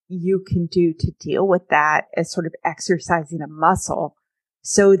you can do to deal with that as sort of exercising a muscle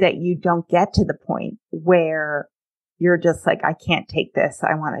so that you don't get to the point where you're just like, I can't take this.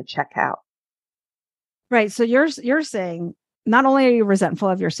 I want to check out. Right. So you're saying not only are you resentful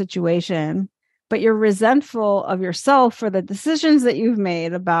of your situation, but you're resentful of yourself for the decisions that you've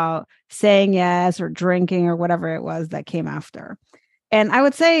made about saying yes or drinking or whatever it was that came after. And I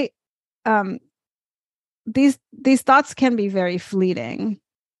would say these thoughts can be very fleeting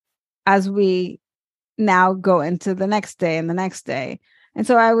as we now go into the next day and the next day. And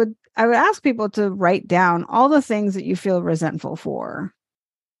so I would ask people to write down all the things that you feel resentful for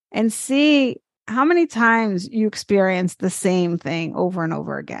and see how many times you experience the same thing over and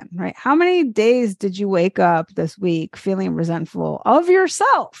over again, right? How many days did you wake up this week feeling resentful of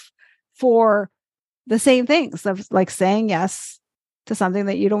yourself for the same things of like saying yes to something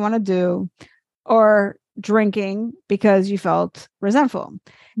that you don't want to do or drinking because you felt resentful?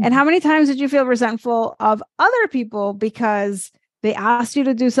 Mm-hmm. And how many times did you feel resentful of other people because they asked you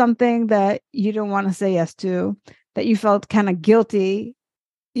to do something that you didn't want to say yes to, that you felt kind of guilty,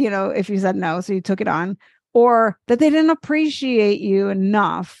 if you said no, so you took it on, or that they didn't appreciate you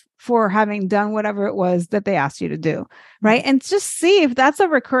enough for having done whatever it was that they asked you to do, right? And just see if that's a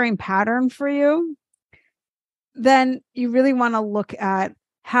recurring pattern for you. Then you really want to look at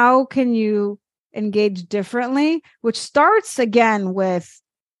how can you engage differently, which starts again with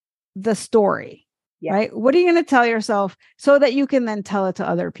the story, right? What are you going to tell yourself so that you can then tell it to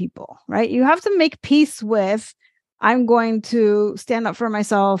other people, right? You have to make peace with, I'm going to stand up for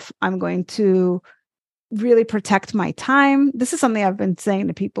myself. I'm going to really protect my time. This is something I've been saying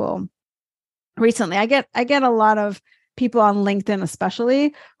to people recently. I get a lot of people on LinkedIn,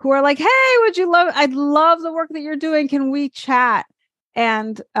 especially, who are like, hey, I'd love the work that you're doing. Can we chat?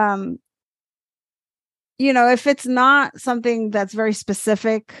 And, if it's not something that's very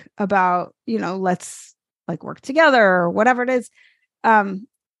specific about, let's like work together or whatever it is, I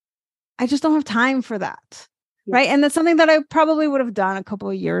just don't have time for that. Yeah. Right. And that's something that I probably would have done a couple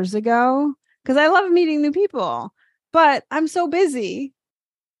of years ago because I love meeting new people, but I'm so busy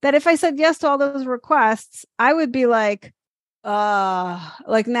that if I said yes to all those requests, I would be like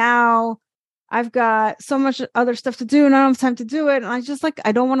now I've got so much other stuff to do and I don't have time to do it. And I just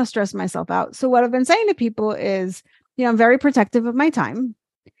I don't want to stress myself out. So what I've been saying to people is, I'm very protective of my time.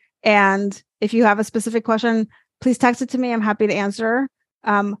 And if you have a specific question, please text it to me. I'm happy to answer.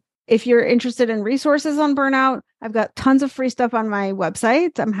 If you're interested in resources on burnout, I've got tons of free stuff on my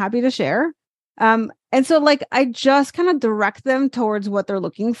website. I'm happy to share. And so I just kind of direct them towards what they're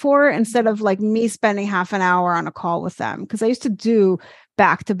looking for instead of me spending half an hour on a call with them. Cause I used to do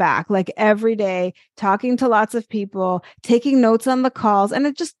back to back, every day, talking to lots of people, taking notes on the calls, and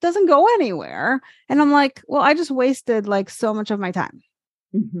it just doesn't go anywhere. And I'm like, well, I just wasted so much of my time.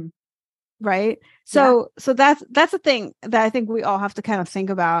 Mm-hmm. Right. So that's the thing that I think we all have to kind of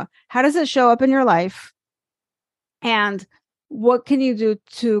think about. How does it show up in your life? And what can you do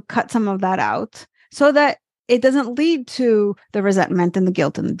to cut some of that out so that it doesn't lead to the resentment and the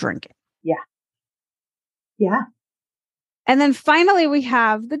guilt and the drinking? Yeah. Yeah. And then finally, we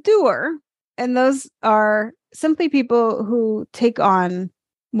have the doer. And those are simply people who take on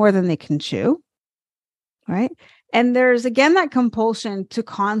more than they can chew. Right. And there's, again, that compulsion to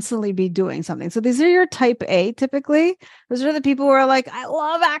constantly be doing something. So these are your type A, typically. Those are the people who are I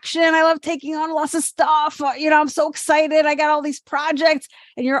love action. I love taking on lots of stuff. I'm so excited. I got all these projects,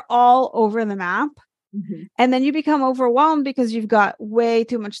 and you're all over the map. Mm-hmm. And then you become overwhelmed because you've got way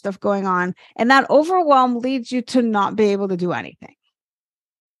too much stuff going on. And that overwhelm leads you to not be able to do anything.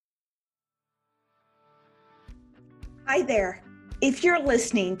 Hi there. If you're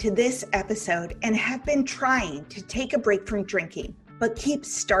listening to this episode and have been trying to take a break from drinking, but keep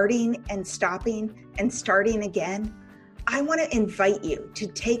starting and stopping and starting again, I want to invite you to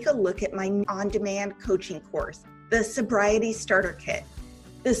take a look at my on-demand coaching course, the Sobriety Starter Kit.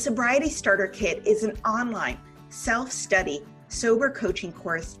 The Sobriety Starter Kit is an online self-study sober coaching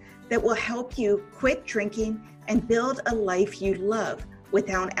course that will help you quit drinking and build a life you love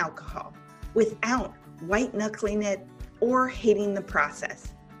without alcohol, without white-knuckling it or hating the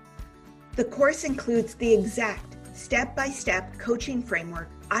process. The course includes the exact step-by-step coaching framework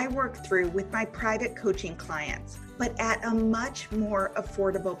I work through with my private coaching clients, but at a much more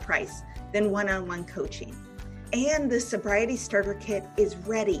affordable price than one-on-one coaching. And the Sobriety Starter Kit is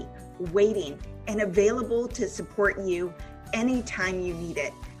ready, waiting, and available to support you anytime you need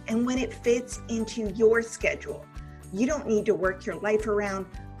it and when it fits into your schedule. You don't need to work your life around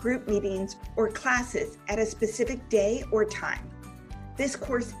group meetings or classes at a specific day or time. This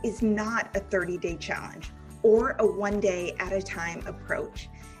course is not a 30-day challenge or a one-day at a time approach.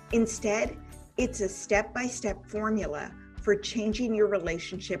 Instead, it's a step-by-step formula for changing your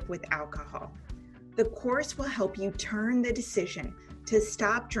relationship with alcohol. The course will help you turn the decision to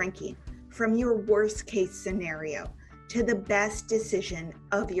stop drinking from your worst case scenario to the best decision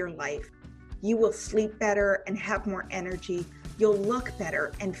of your life. You will sleep better and have more energy. You'll look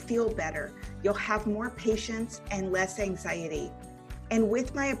better and feel better. You'll have more patience and less anxiety. And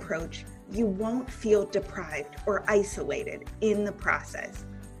with my approach, you won't feel deprived or isolated in the process.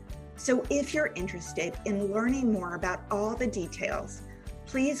 So if you're interested in learning more about all the details,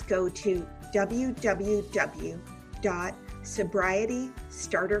 please go to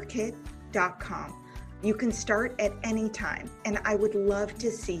www.sobrietystarterkit.com. You can start at any time, and I would love to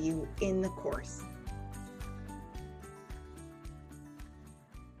see you in the course.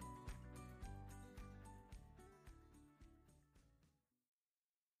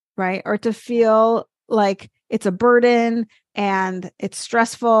 Right? Or to feel like it's a burden and it's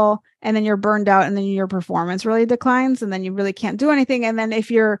stressful, and then you're burned out, and then your performance really declines, and then you really can't do anything. And then if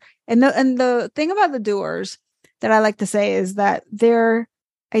you're, and the thing about the doers that I like to say is that their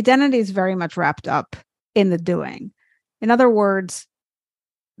identity is very much wrapped up in the doing. In other words,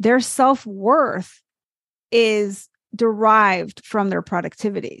 their self-worth is derived from their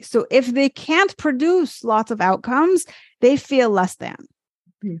productivity. So if they can't produce lots of outcomes, they feel less than,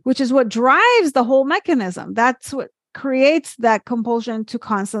 which is what drives the whole mechanism. That's what creates that compulsion to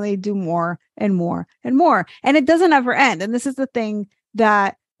constantly do more and more and more. And it doesn't ever end. And this is the thing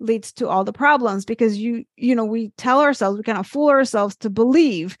that leads to all the problems, because we tell ourselves, we kind of fool ourselves to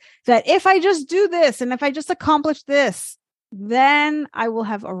believe that if I just do this and if I just accomplish this, then I will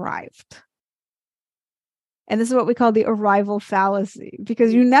have arrived. And this is what we call the arrival fallacy,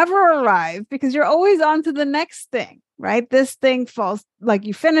 because you never arrive, because you're always on to the next thing, right? This thing falls,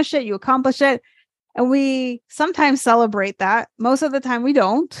 you finish it, you accomplish it. And we sometimes celebrate that. Most of the time we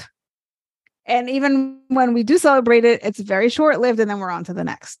don't. And even when we do celebrate it, it's very short-lived, and then we're on to the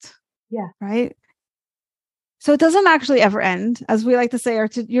next. Yeah. Right? So it doesn't actually ever end. As we like to say,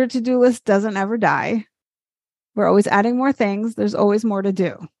 your to-do list doesn't ever die. We're always adding more things. There's always more to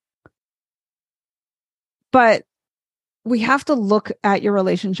do. But we have to look at your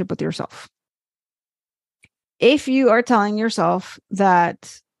relationship with yourself. If you are telling yourself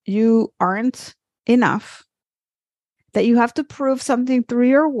that you aren't enough, that you have to prove something through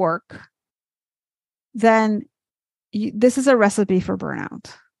your work, then this is a recipe for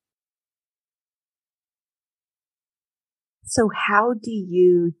burnout. So how do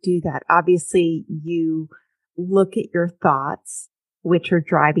you do that? Obviously, you look at your thoughts, which are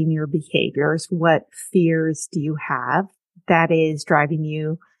driving your behaviors. What fears do you have that is driving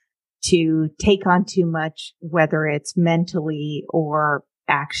you to take on too much, whether it's mentally or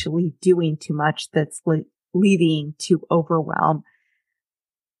actually doing too much that's leading to overwhelm?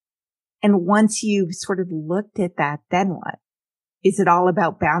 And once you've sort of looked at that, then what? Is it all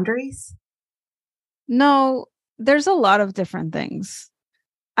about boundaries? No, there's a lot of different things.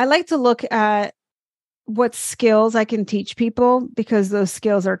 I like to look at what skills I can teach people because those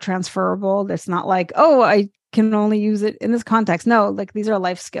skills are transferable. It's not like, oh, I can only use it in this context. No, like these are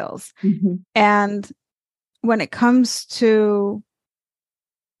life skills. Mm-hmm. And when it comes to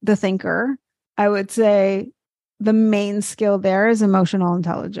the thinker, I would say the main skill there is emotional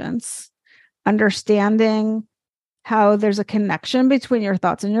intelligence, understanding how there's a connection between your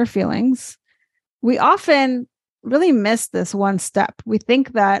thoughts and your feelings. We often really miss this one step. We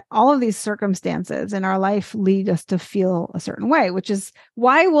think that all of these circumstances in our life lead us to feel a certain way, which is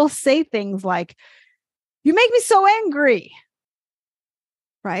why we'll say things like, you make me so angry,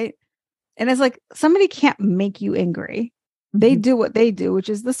 right? And it's like, somebody can't make you angry. Mm-hmm. They do what they do, which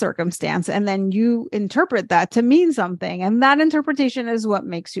is the circumstance. And then you interpret that to mean something. And that interpretation is what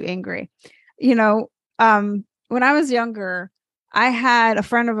makes you angry. You know, when I was younger, I had a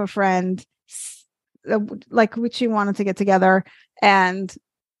friend of a friend, like which she wanted to get together, and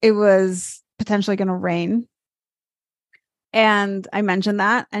it was potentially going to rain. And I mentioned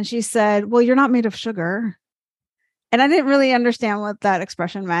that, and she said, well, you're not made of sugar. And I didn't really understand what that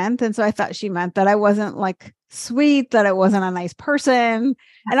expression meant. And so I thought she meant that I wasn't like sweet, that I wasn't a nice person.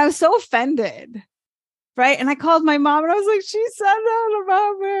 And I was so offended. Right. And I called my mom and I was like, she said that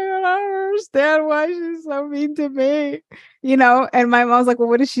about me. And I don't understand why she's so mean to me, you know? And my mom was like, well,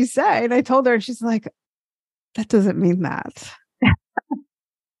 what did she say? And I told her, and she's like, that doesn't mean that.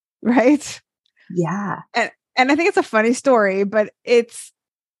 Right. Yeah. And I think it's a funny story, but it's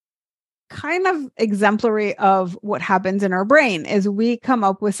kind of exemplary of what happens in our brain is we come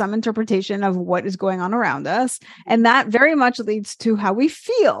up with some interpretation of what is going on around us. And that very much leads to how we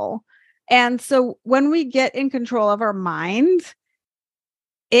feel. And so when we get in control of our mind,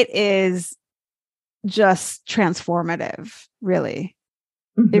 it is just transformative, really.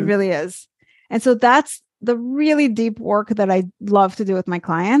 Mm-hmm. It really is. And so that's the really deep work that I love to do with my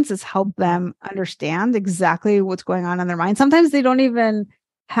clients, is help them understand exactly what's going on in their mind. Sometimes they don't even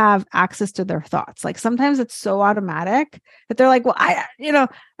have access to their thoughts. Like sometimes it's so automatic that they're like, well, I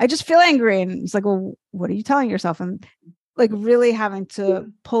just feel angry. And it's like, well, what are you telling yourself? And like really having to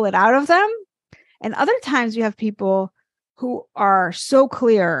pull it out of them. And other times you have people who are so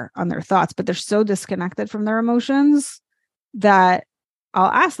clear on their thoughts, but they're so disconnected from their emotions that I'll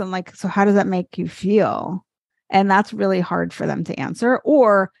ask them like, so how does that make you feel? And that's really hard for them to answer.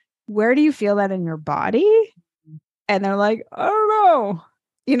 Or where do you feel that in your body? And they're like, I don't know.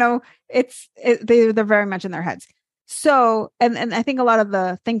 You know, they're very much in their heads. So, and I think a lot of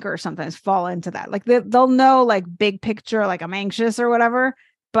the thinkers sometimes fall into that. Like they'll know like big picture, like I'm anxious or whatever,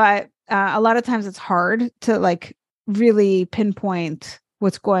 but a lot of times it's hard to like really pinpoint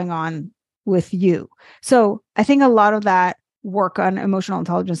what's going on with you. So I think a lot of that work on emotional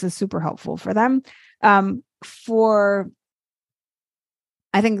intelligence is super helpful for them. I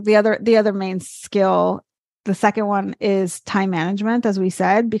think the other main skill, the second one is time management, as we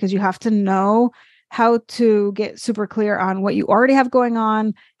said, because you have to know how to get super clear on what you already have going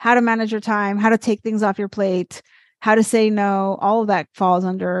on, how to manage your time, how to take things off your plate, how to say no. All of that falls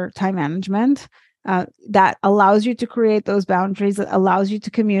under time management. That allows you to create those boundaries, that allows you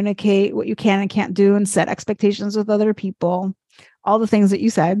to communicate what you can and can't do and set expectations with other people, all the things that you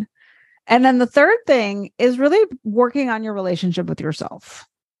said. And then the third thing is really working on your relationship with yourself,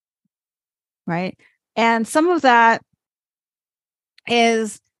 right? And some of that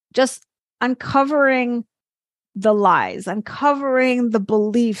is just uncovering the lies, uncovering the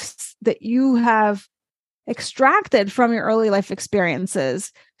beliefs that you have extracted from your early life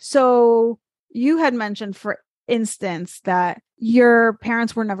experiences. So you had mentioned, for instance, that your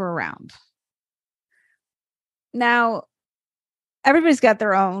parents were never around. Now, everybody's got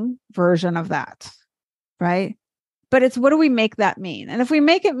their own version of that, right? But it's, what do we make that mean? And if we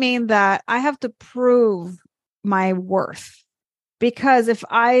make it mean that I have to prove my worth. Because if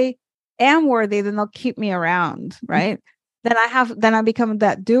I am worthy, then they'll keep me around, right? Then I become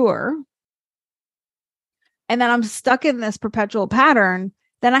that doer. And then I'm stuck in this perpetual pattern.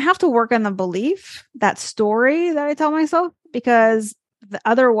 Then I have to work on the belief, that story that I tell myself, because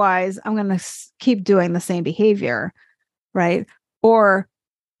otherwise I'm going to keep doing the same behavior, right? Or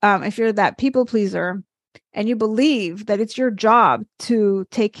if you're that people pleaser and you believe that it's your job to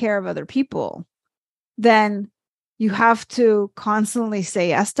take care of other people, then you have to constantly say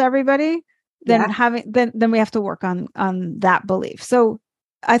yes to everybody. Then we have to work on that belief. So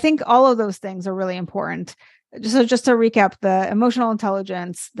I think all of those things are really important. Just to recap, the emotional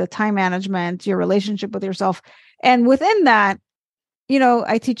intelligence, the time management, your relationship with yourself. And within that,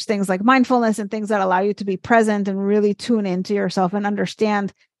 I teach things like mindfulness and things that allow you to be present and really tune into yourself and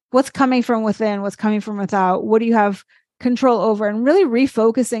understand what's coming from within, what's coming from without, what do you have control over, and really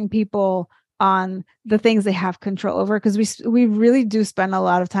refocusing people on the things they have control over. Because we really do spend a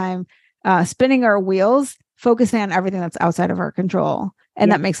lot of time spinning our wheels, focusing on everything that's outside of our control.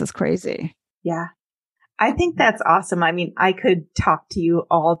 And that makes us crazy. Yeah. I think that's awesome. I mean, I could talk to you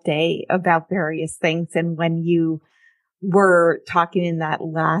all day about various things. And when you were talking in that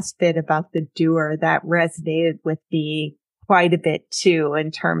last bit about the doer, that resonated with me quite a bit too,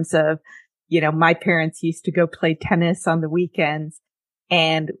 in terms of, my parents used to go play tennis on the weekends.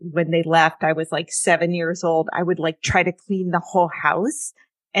 And when they left, I was like 7 years old. I would like try to clean the whole house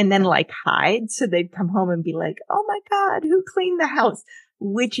and then like hide. So they'd come home and be like, oh my God, who cleaned the house?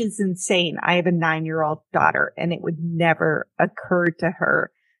 Which is insane. I have a 9-year-old daughter and it would never occur to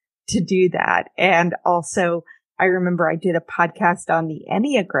her to do that. And also I remember I did a podcast on the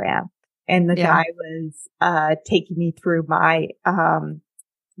Enneagram and the guy was, taking me through my,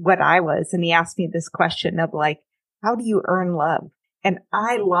 what I was. And he asked me this question of like, how do you earn love? And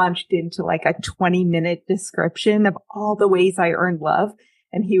I launched into like a 20-minute description of all the ways I earn love.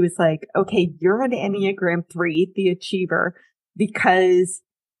 And he was like, okay, you're an Enneagram 3, the achiever, because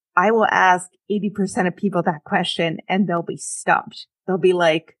I will ask 80% of people that question and they'll be stumped. They'll be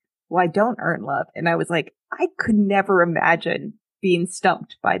like, well, I don't earn love. And I was like, I could never imagine being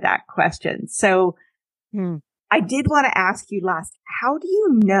stumped by that question. So I did want to ask you last, how do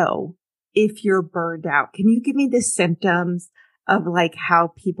you know if you're burned out? Can you give me the symptoms of like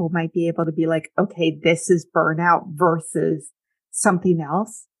how people might be able to be like, okay, this is burnout versus something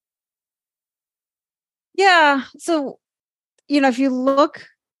else? Yeah. So, if you look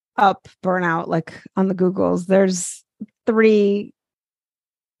up burnout, like on the Googles, there's 3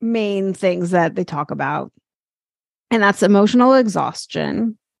 main things that they talk about. And that's emotional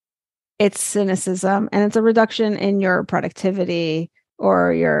exhaustion, it's cynicism, and it's a reduction in your productivity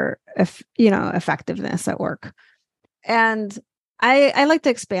or your, effectiveness at work. And I like to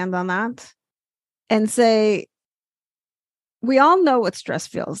expand on that and say, we all know what stress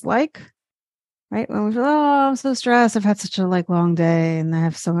feels like, right? When we feel, oh, I'm so stressed. I've had such a long day and I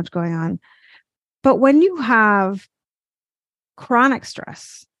have so much going on. But when you have chronic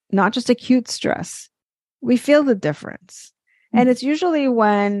stress, not just acute stress, we feel the difference. And it's usually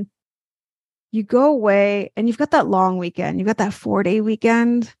when you go away and you've got that long weekend, you've got that 4-day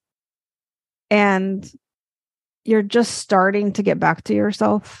weekend, and you're just starting to get back to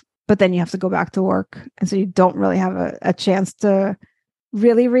yourself, but then you have to go back to work. And so you don't really have a chance to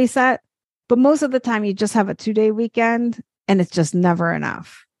really reset. But most of the time you just have a 2-day weekend and it's just never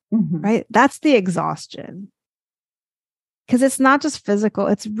enough, right? That's the exhaustion. Because it's not just physical,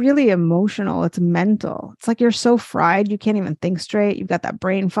 it's really emotional, it's mental. It's like you're so fried, you can't even think straight. You've got that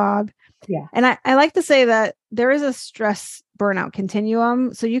brain fog. Yeah. And I like to say that there is a stress burnout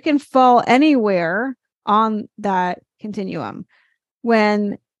continuum. So you can fall anywhere on that continuum.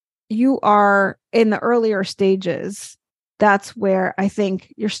 When you are in the earlier stages, that's where I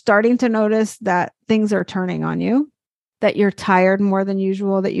think you're starting to notice that things are turning on you, that you're tired more than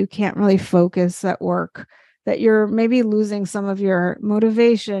usual, that you can't really focus at work, that you're maybe losing some of your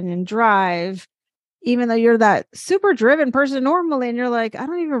motivation and drive, even though you're that super driven person normally, and you're like, I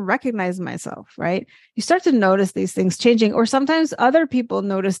don't even recognize myself, right? You start to notice these things changing, or sometimes other people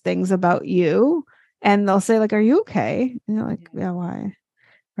notice things about you and they'll say like, are you okay? And you're like, yeah, why?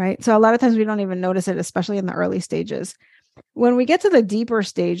 Right? So a lot of times we don't even notice it, especially in the early stages. When we get to the deeper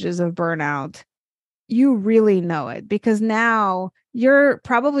stages of burnout, you really know it, because now you're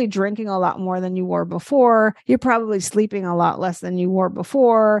probably drinking a lot more than you were before. You're probably sleeping a lot less than you were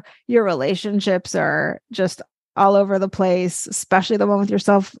before. Your relationships are just all over the place, especially the one with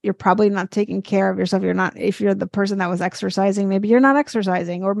yourself. You're probably not taking care of yourself. If you're the person that was exercising, maybe you're not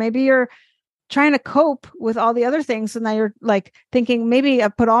exercising, or maybe you're trying to cope with all the other things. So now you're like thinking, maybe I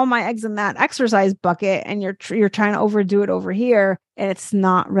put all my eggs in that exercise bucket, and you're trying to overdo it over here, and it's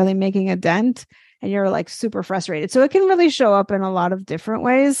not really making a dent, and you're like super frustrated. So it can really show up in a lot of different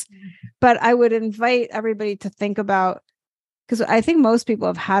ways. But I would invite everybody to think about, because I think most people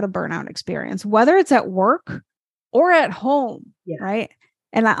have had a burnout experience, whether it's at work or at home, right?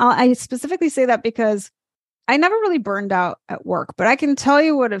 And I specifically say that because I never really burned out at work, but I can tell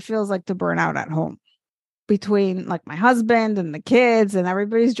you what it feels like to burn out at home, between like my husband and the kids, and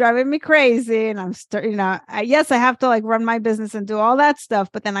everybody's driving me crazy. And I'm yes, I have to like run my business and do all that stuff,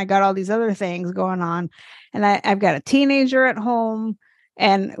 but then I got all these other things going on, and I've got a teenager at home,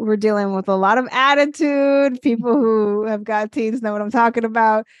 and we're dealing with a lot of attitude. People who have got teens know what I'm talking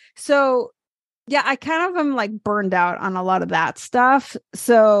about. So yeah, I kind of am like burned out on a lot of that stuff.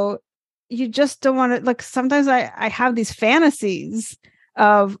 So you just don't want to, like, sometimes I have these fantasies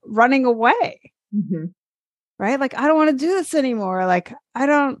of running away, right? Like, I don't want to do this anymore. Like,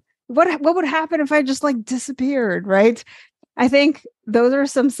 what would happen if I just like disappeared, right? I think those are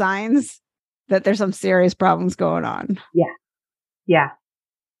some signs that there's some serious problems going on. Yeah. Yeah.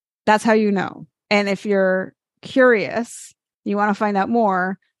 That's how you know. And if you're curious, you want to find out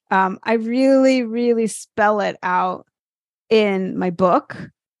more, I really, really spell it out in my book.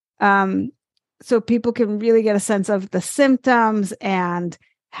 So people can really get a sense of the symptoms and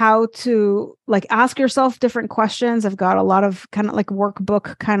how to like ask yourself different questions. I've got a lot of kind of like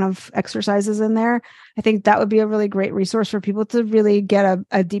workbook kind of exercises in there. I think that would be a really great resource for people to really get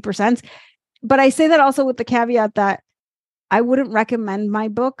a deeper sense. But I say that also with the caveat that I wouldn't recommend my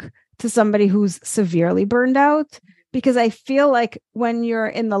book to somebody who's severely burned out, because I feel like when you're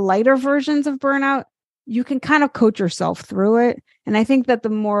in the lighter versions of burnout, you can kind of coach yourself through it. And I think that the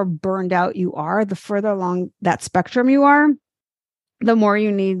more burned out you are, the further along that spectrum you are, the more you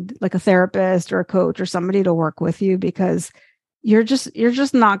need like a therapist or a coach or somebody to work with you, because you're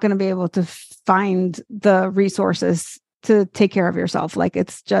just not going to be able to find the resources to take care of yourself. Like,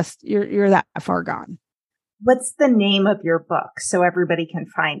 it's just, you're that far gone. What's the name of your book so everybody can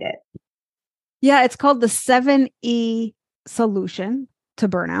find it? Yeah, it's called The 7E Solution to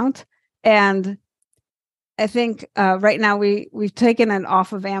Burnout. And I think right now we've taken it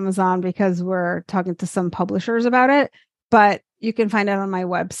off of Amazon because we're talking to some publishers about it, but you can find it on my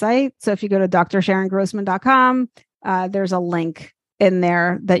website. So if you go to drsharongrossman.com, there's a link in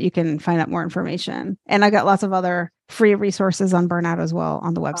there that you can find out more information. And I got lots of other free resources on burnout as well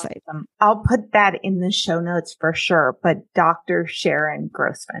on the website. Awesome. I'll put that in the show notes for sure, but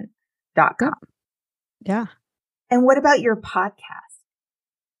drsharongrossman.com. Yeah. And what about your podcast?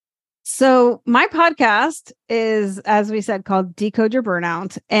 So my podcast is, as we said, called Decode Your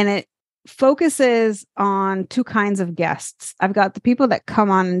Burnout, and it focuses on two kinds of guests. I've got the people that come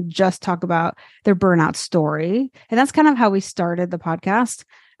on and just talk about their burnout story. And that's kind of how we started the podcast.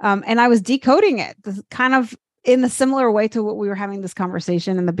 And I was decoding it kind of in a similar way to what we were having this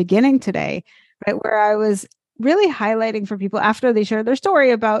conversation in the beginning today, right? Where I was really highlighting for people after they share their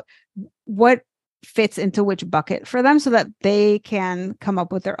story about what fits into which bucket for them so that they can come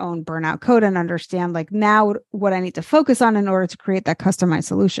up with their own burnout code and understand like now what I need to focus on in order to create that customized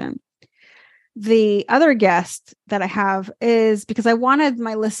solution. The other guest that I have is because I wanted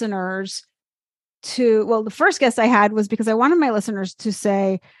my listeners to, well, the first guest I had was because I wanted my listeners to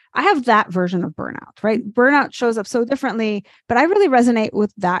say, I have that version of burnout, right? Burnout shows up so differently, but I really resonate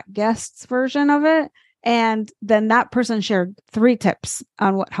with that guest's version of it. And then that person shared 3 tips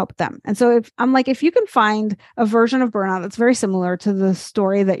on what helped them. And so if you can find a version of burnout that's very similar to the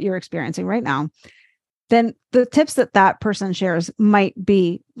story that you're experiencing right now, then the tips that person shares might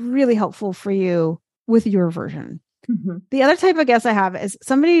be really helpful for you with your version. Mm-hmm. The other type of guest I have is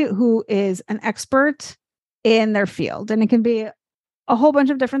somebody who is an expert in their field. And it can be a whole bunch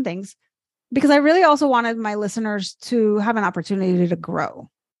of different things, because I really also wanted my listeners to have an opportunity to grow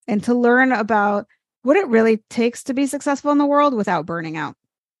and to learn about what it really takes to be successful in the world without burning out.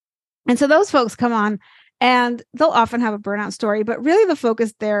 And so those folks come on and they'll often have a burnout story, but really the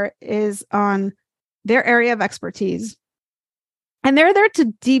focus there is on their area of expertise. And they're there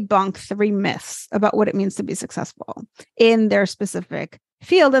to debunk 3 myths about what it means to be successful in their specific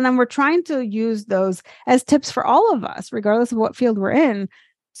field. And then we're trying to use those as tips for all of us, regardless of what field we're in,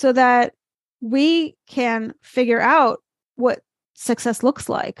 so that we can figure out what success looks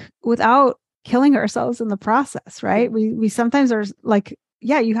like without killing ourselves in the process, right? We sometimes are like,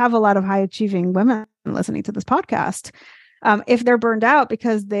 yeah, you have a lot of high achieving women listening to this podcast. If they're burned out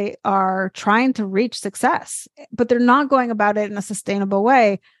because they are trying to reach success, but they're not going about it in a sustainable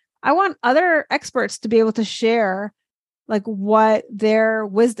way, I want other experts to be able to share like what their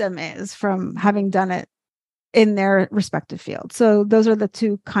wisdom is from having done it in their respective field. So those are the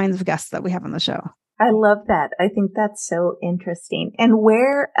two kinds of guests that we have on the show. I love that. I think that's so interesting. And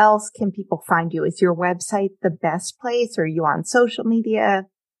where else can people find you? Is your website the best place? Or are you on social media?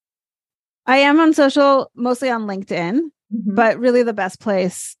 I am on social, mostly on LinkedIn, but really the best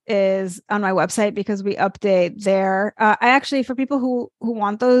place is on my website because we update there. I actually, for people who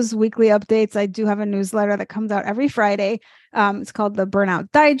want those weekly updates, I do have a newsletter that comes out every Friday. It's called the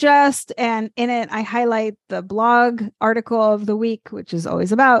Burnout Digest. And in it, I highlight the blog article of the week, which is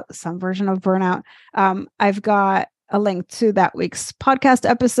always about some version of burnout. I've got a link to that week's podcast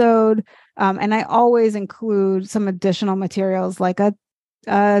episode. And I always include some additional materials like a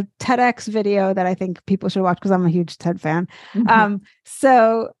TEDx video that I think people should watch because I'm a huge TED fan.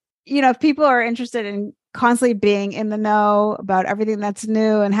 So, if people are interested in constantly being in the know about everything that's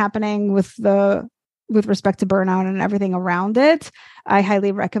new and happening with respect to burnout and everything around it, I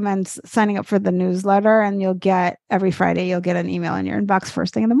highly recommend signing up for the newsletter, and every Friday, you'll get an email in your inbox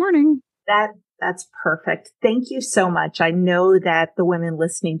first thing in the morning. That's perfect. Thank you so much. I know that the women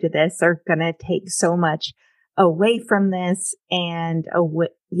listening to this are going to take so much away from this and,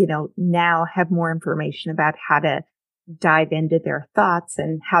 now have more information about how to dive into their thoughts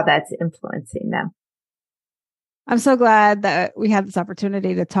and how that's influencing them. I'm so glad that we had this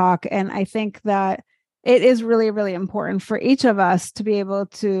opportunity to talk. And I think that it is really, really important for each of us to be able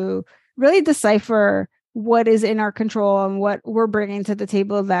to really decipher what is in our control and what we're bringing to the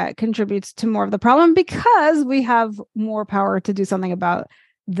table that contributes to more of the problem, because we have more power to do something about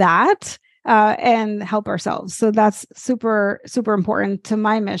that. And help ourselves. So that's super, super important to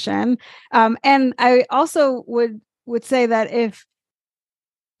my mission. And I also would say that if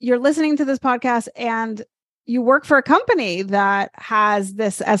you're listening to this podcast and you work for a company that has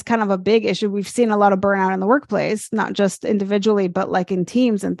this as kind of a big issue, we've seen a lot of burnout in the workplace, not just individually, but like in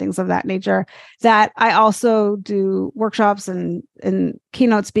teams and things of that nature, that I also do workshops and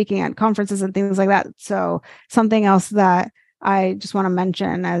keynote speaking at conferences and things like that. So something else that I just want to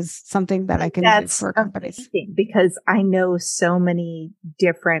mention as something that I can do for companies. Because I know so many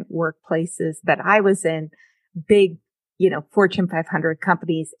different workplaces that I was in, big, Fortune 500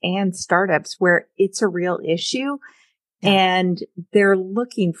 companies and startups where it's a real issue and they're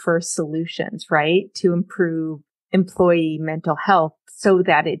looking for solutions, right? To improve employee mental health so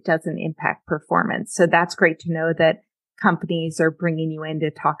that it doesn't impact performance. So that's great to know that companies are bringing you in to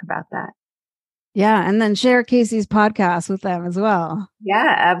talk about that. Yeah. And then share Casey's podcast with them as well.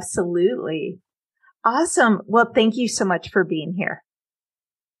 Yeah, absolutely. Awesome. Well, thank you so much for being here.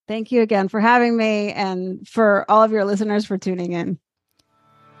 Thank you again for having me, and for all of your listeners for tuning in.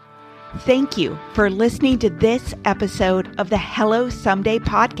 Thank you for listening to this episode of the Hello Someday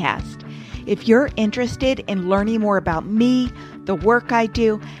podcast. If you're interested in learning more about me, the work I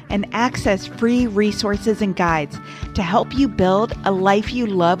do, and access free resources and guides to help you build a life you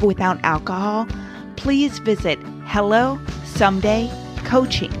love without alcohol, please visit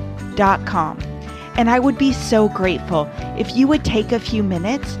hellosomedaycoaching.com. And I would be so grateful if you would take a few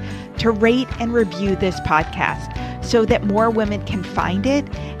minutes to rate and review this podcast so that more women can find it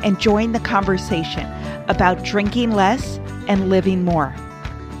and join the conversation about drinking less and living more.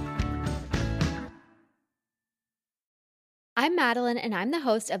 I'm Madeline, and I'm the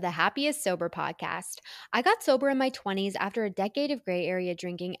host of the Happiest Sober podcast. I got sober in my 20s after a decade of gray area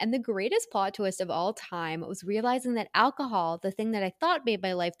drinking, and the greatest plot twist of all time was realizing that alcohol, the thing that I thought made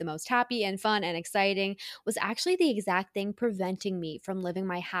my life the most happy and fun and exciting, was actually the exact thing preventing me from living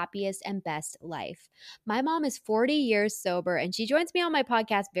my happiest and best life. My mom is 40 years sober, and she joins me on my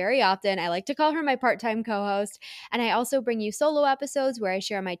podcast very often. I like to call her my part-time co-host, and I also bring you solo episodes where I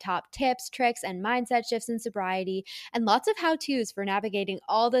share my top tips, tricks, and mindset shifts in sobriety, and lots of how-tos for navigating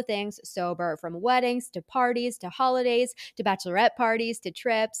all the things sober, from weddings to parties to holidays to bachelorette parties to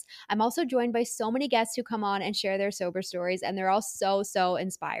trips. I'm also joined by so many guests who come on and share their sober stories, and they're all so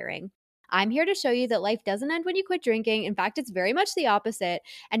inspiring. I'm here to show you that life doesn't end when you quit drinking. In fact, it's very much the opposite.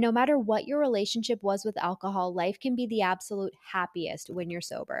 And no matter what your relationship was with alcohol, life can be the absolute happiest when you're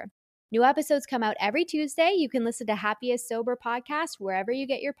sober. New episodes come out every Tuesday. You can listen to Happiest Sober podcast wherever you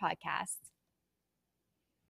get your podcasts.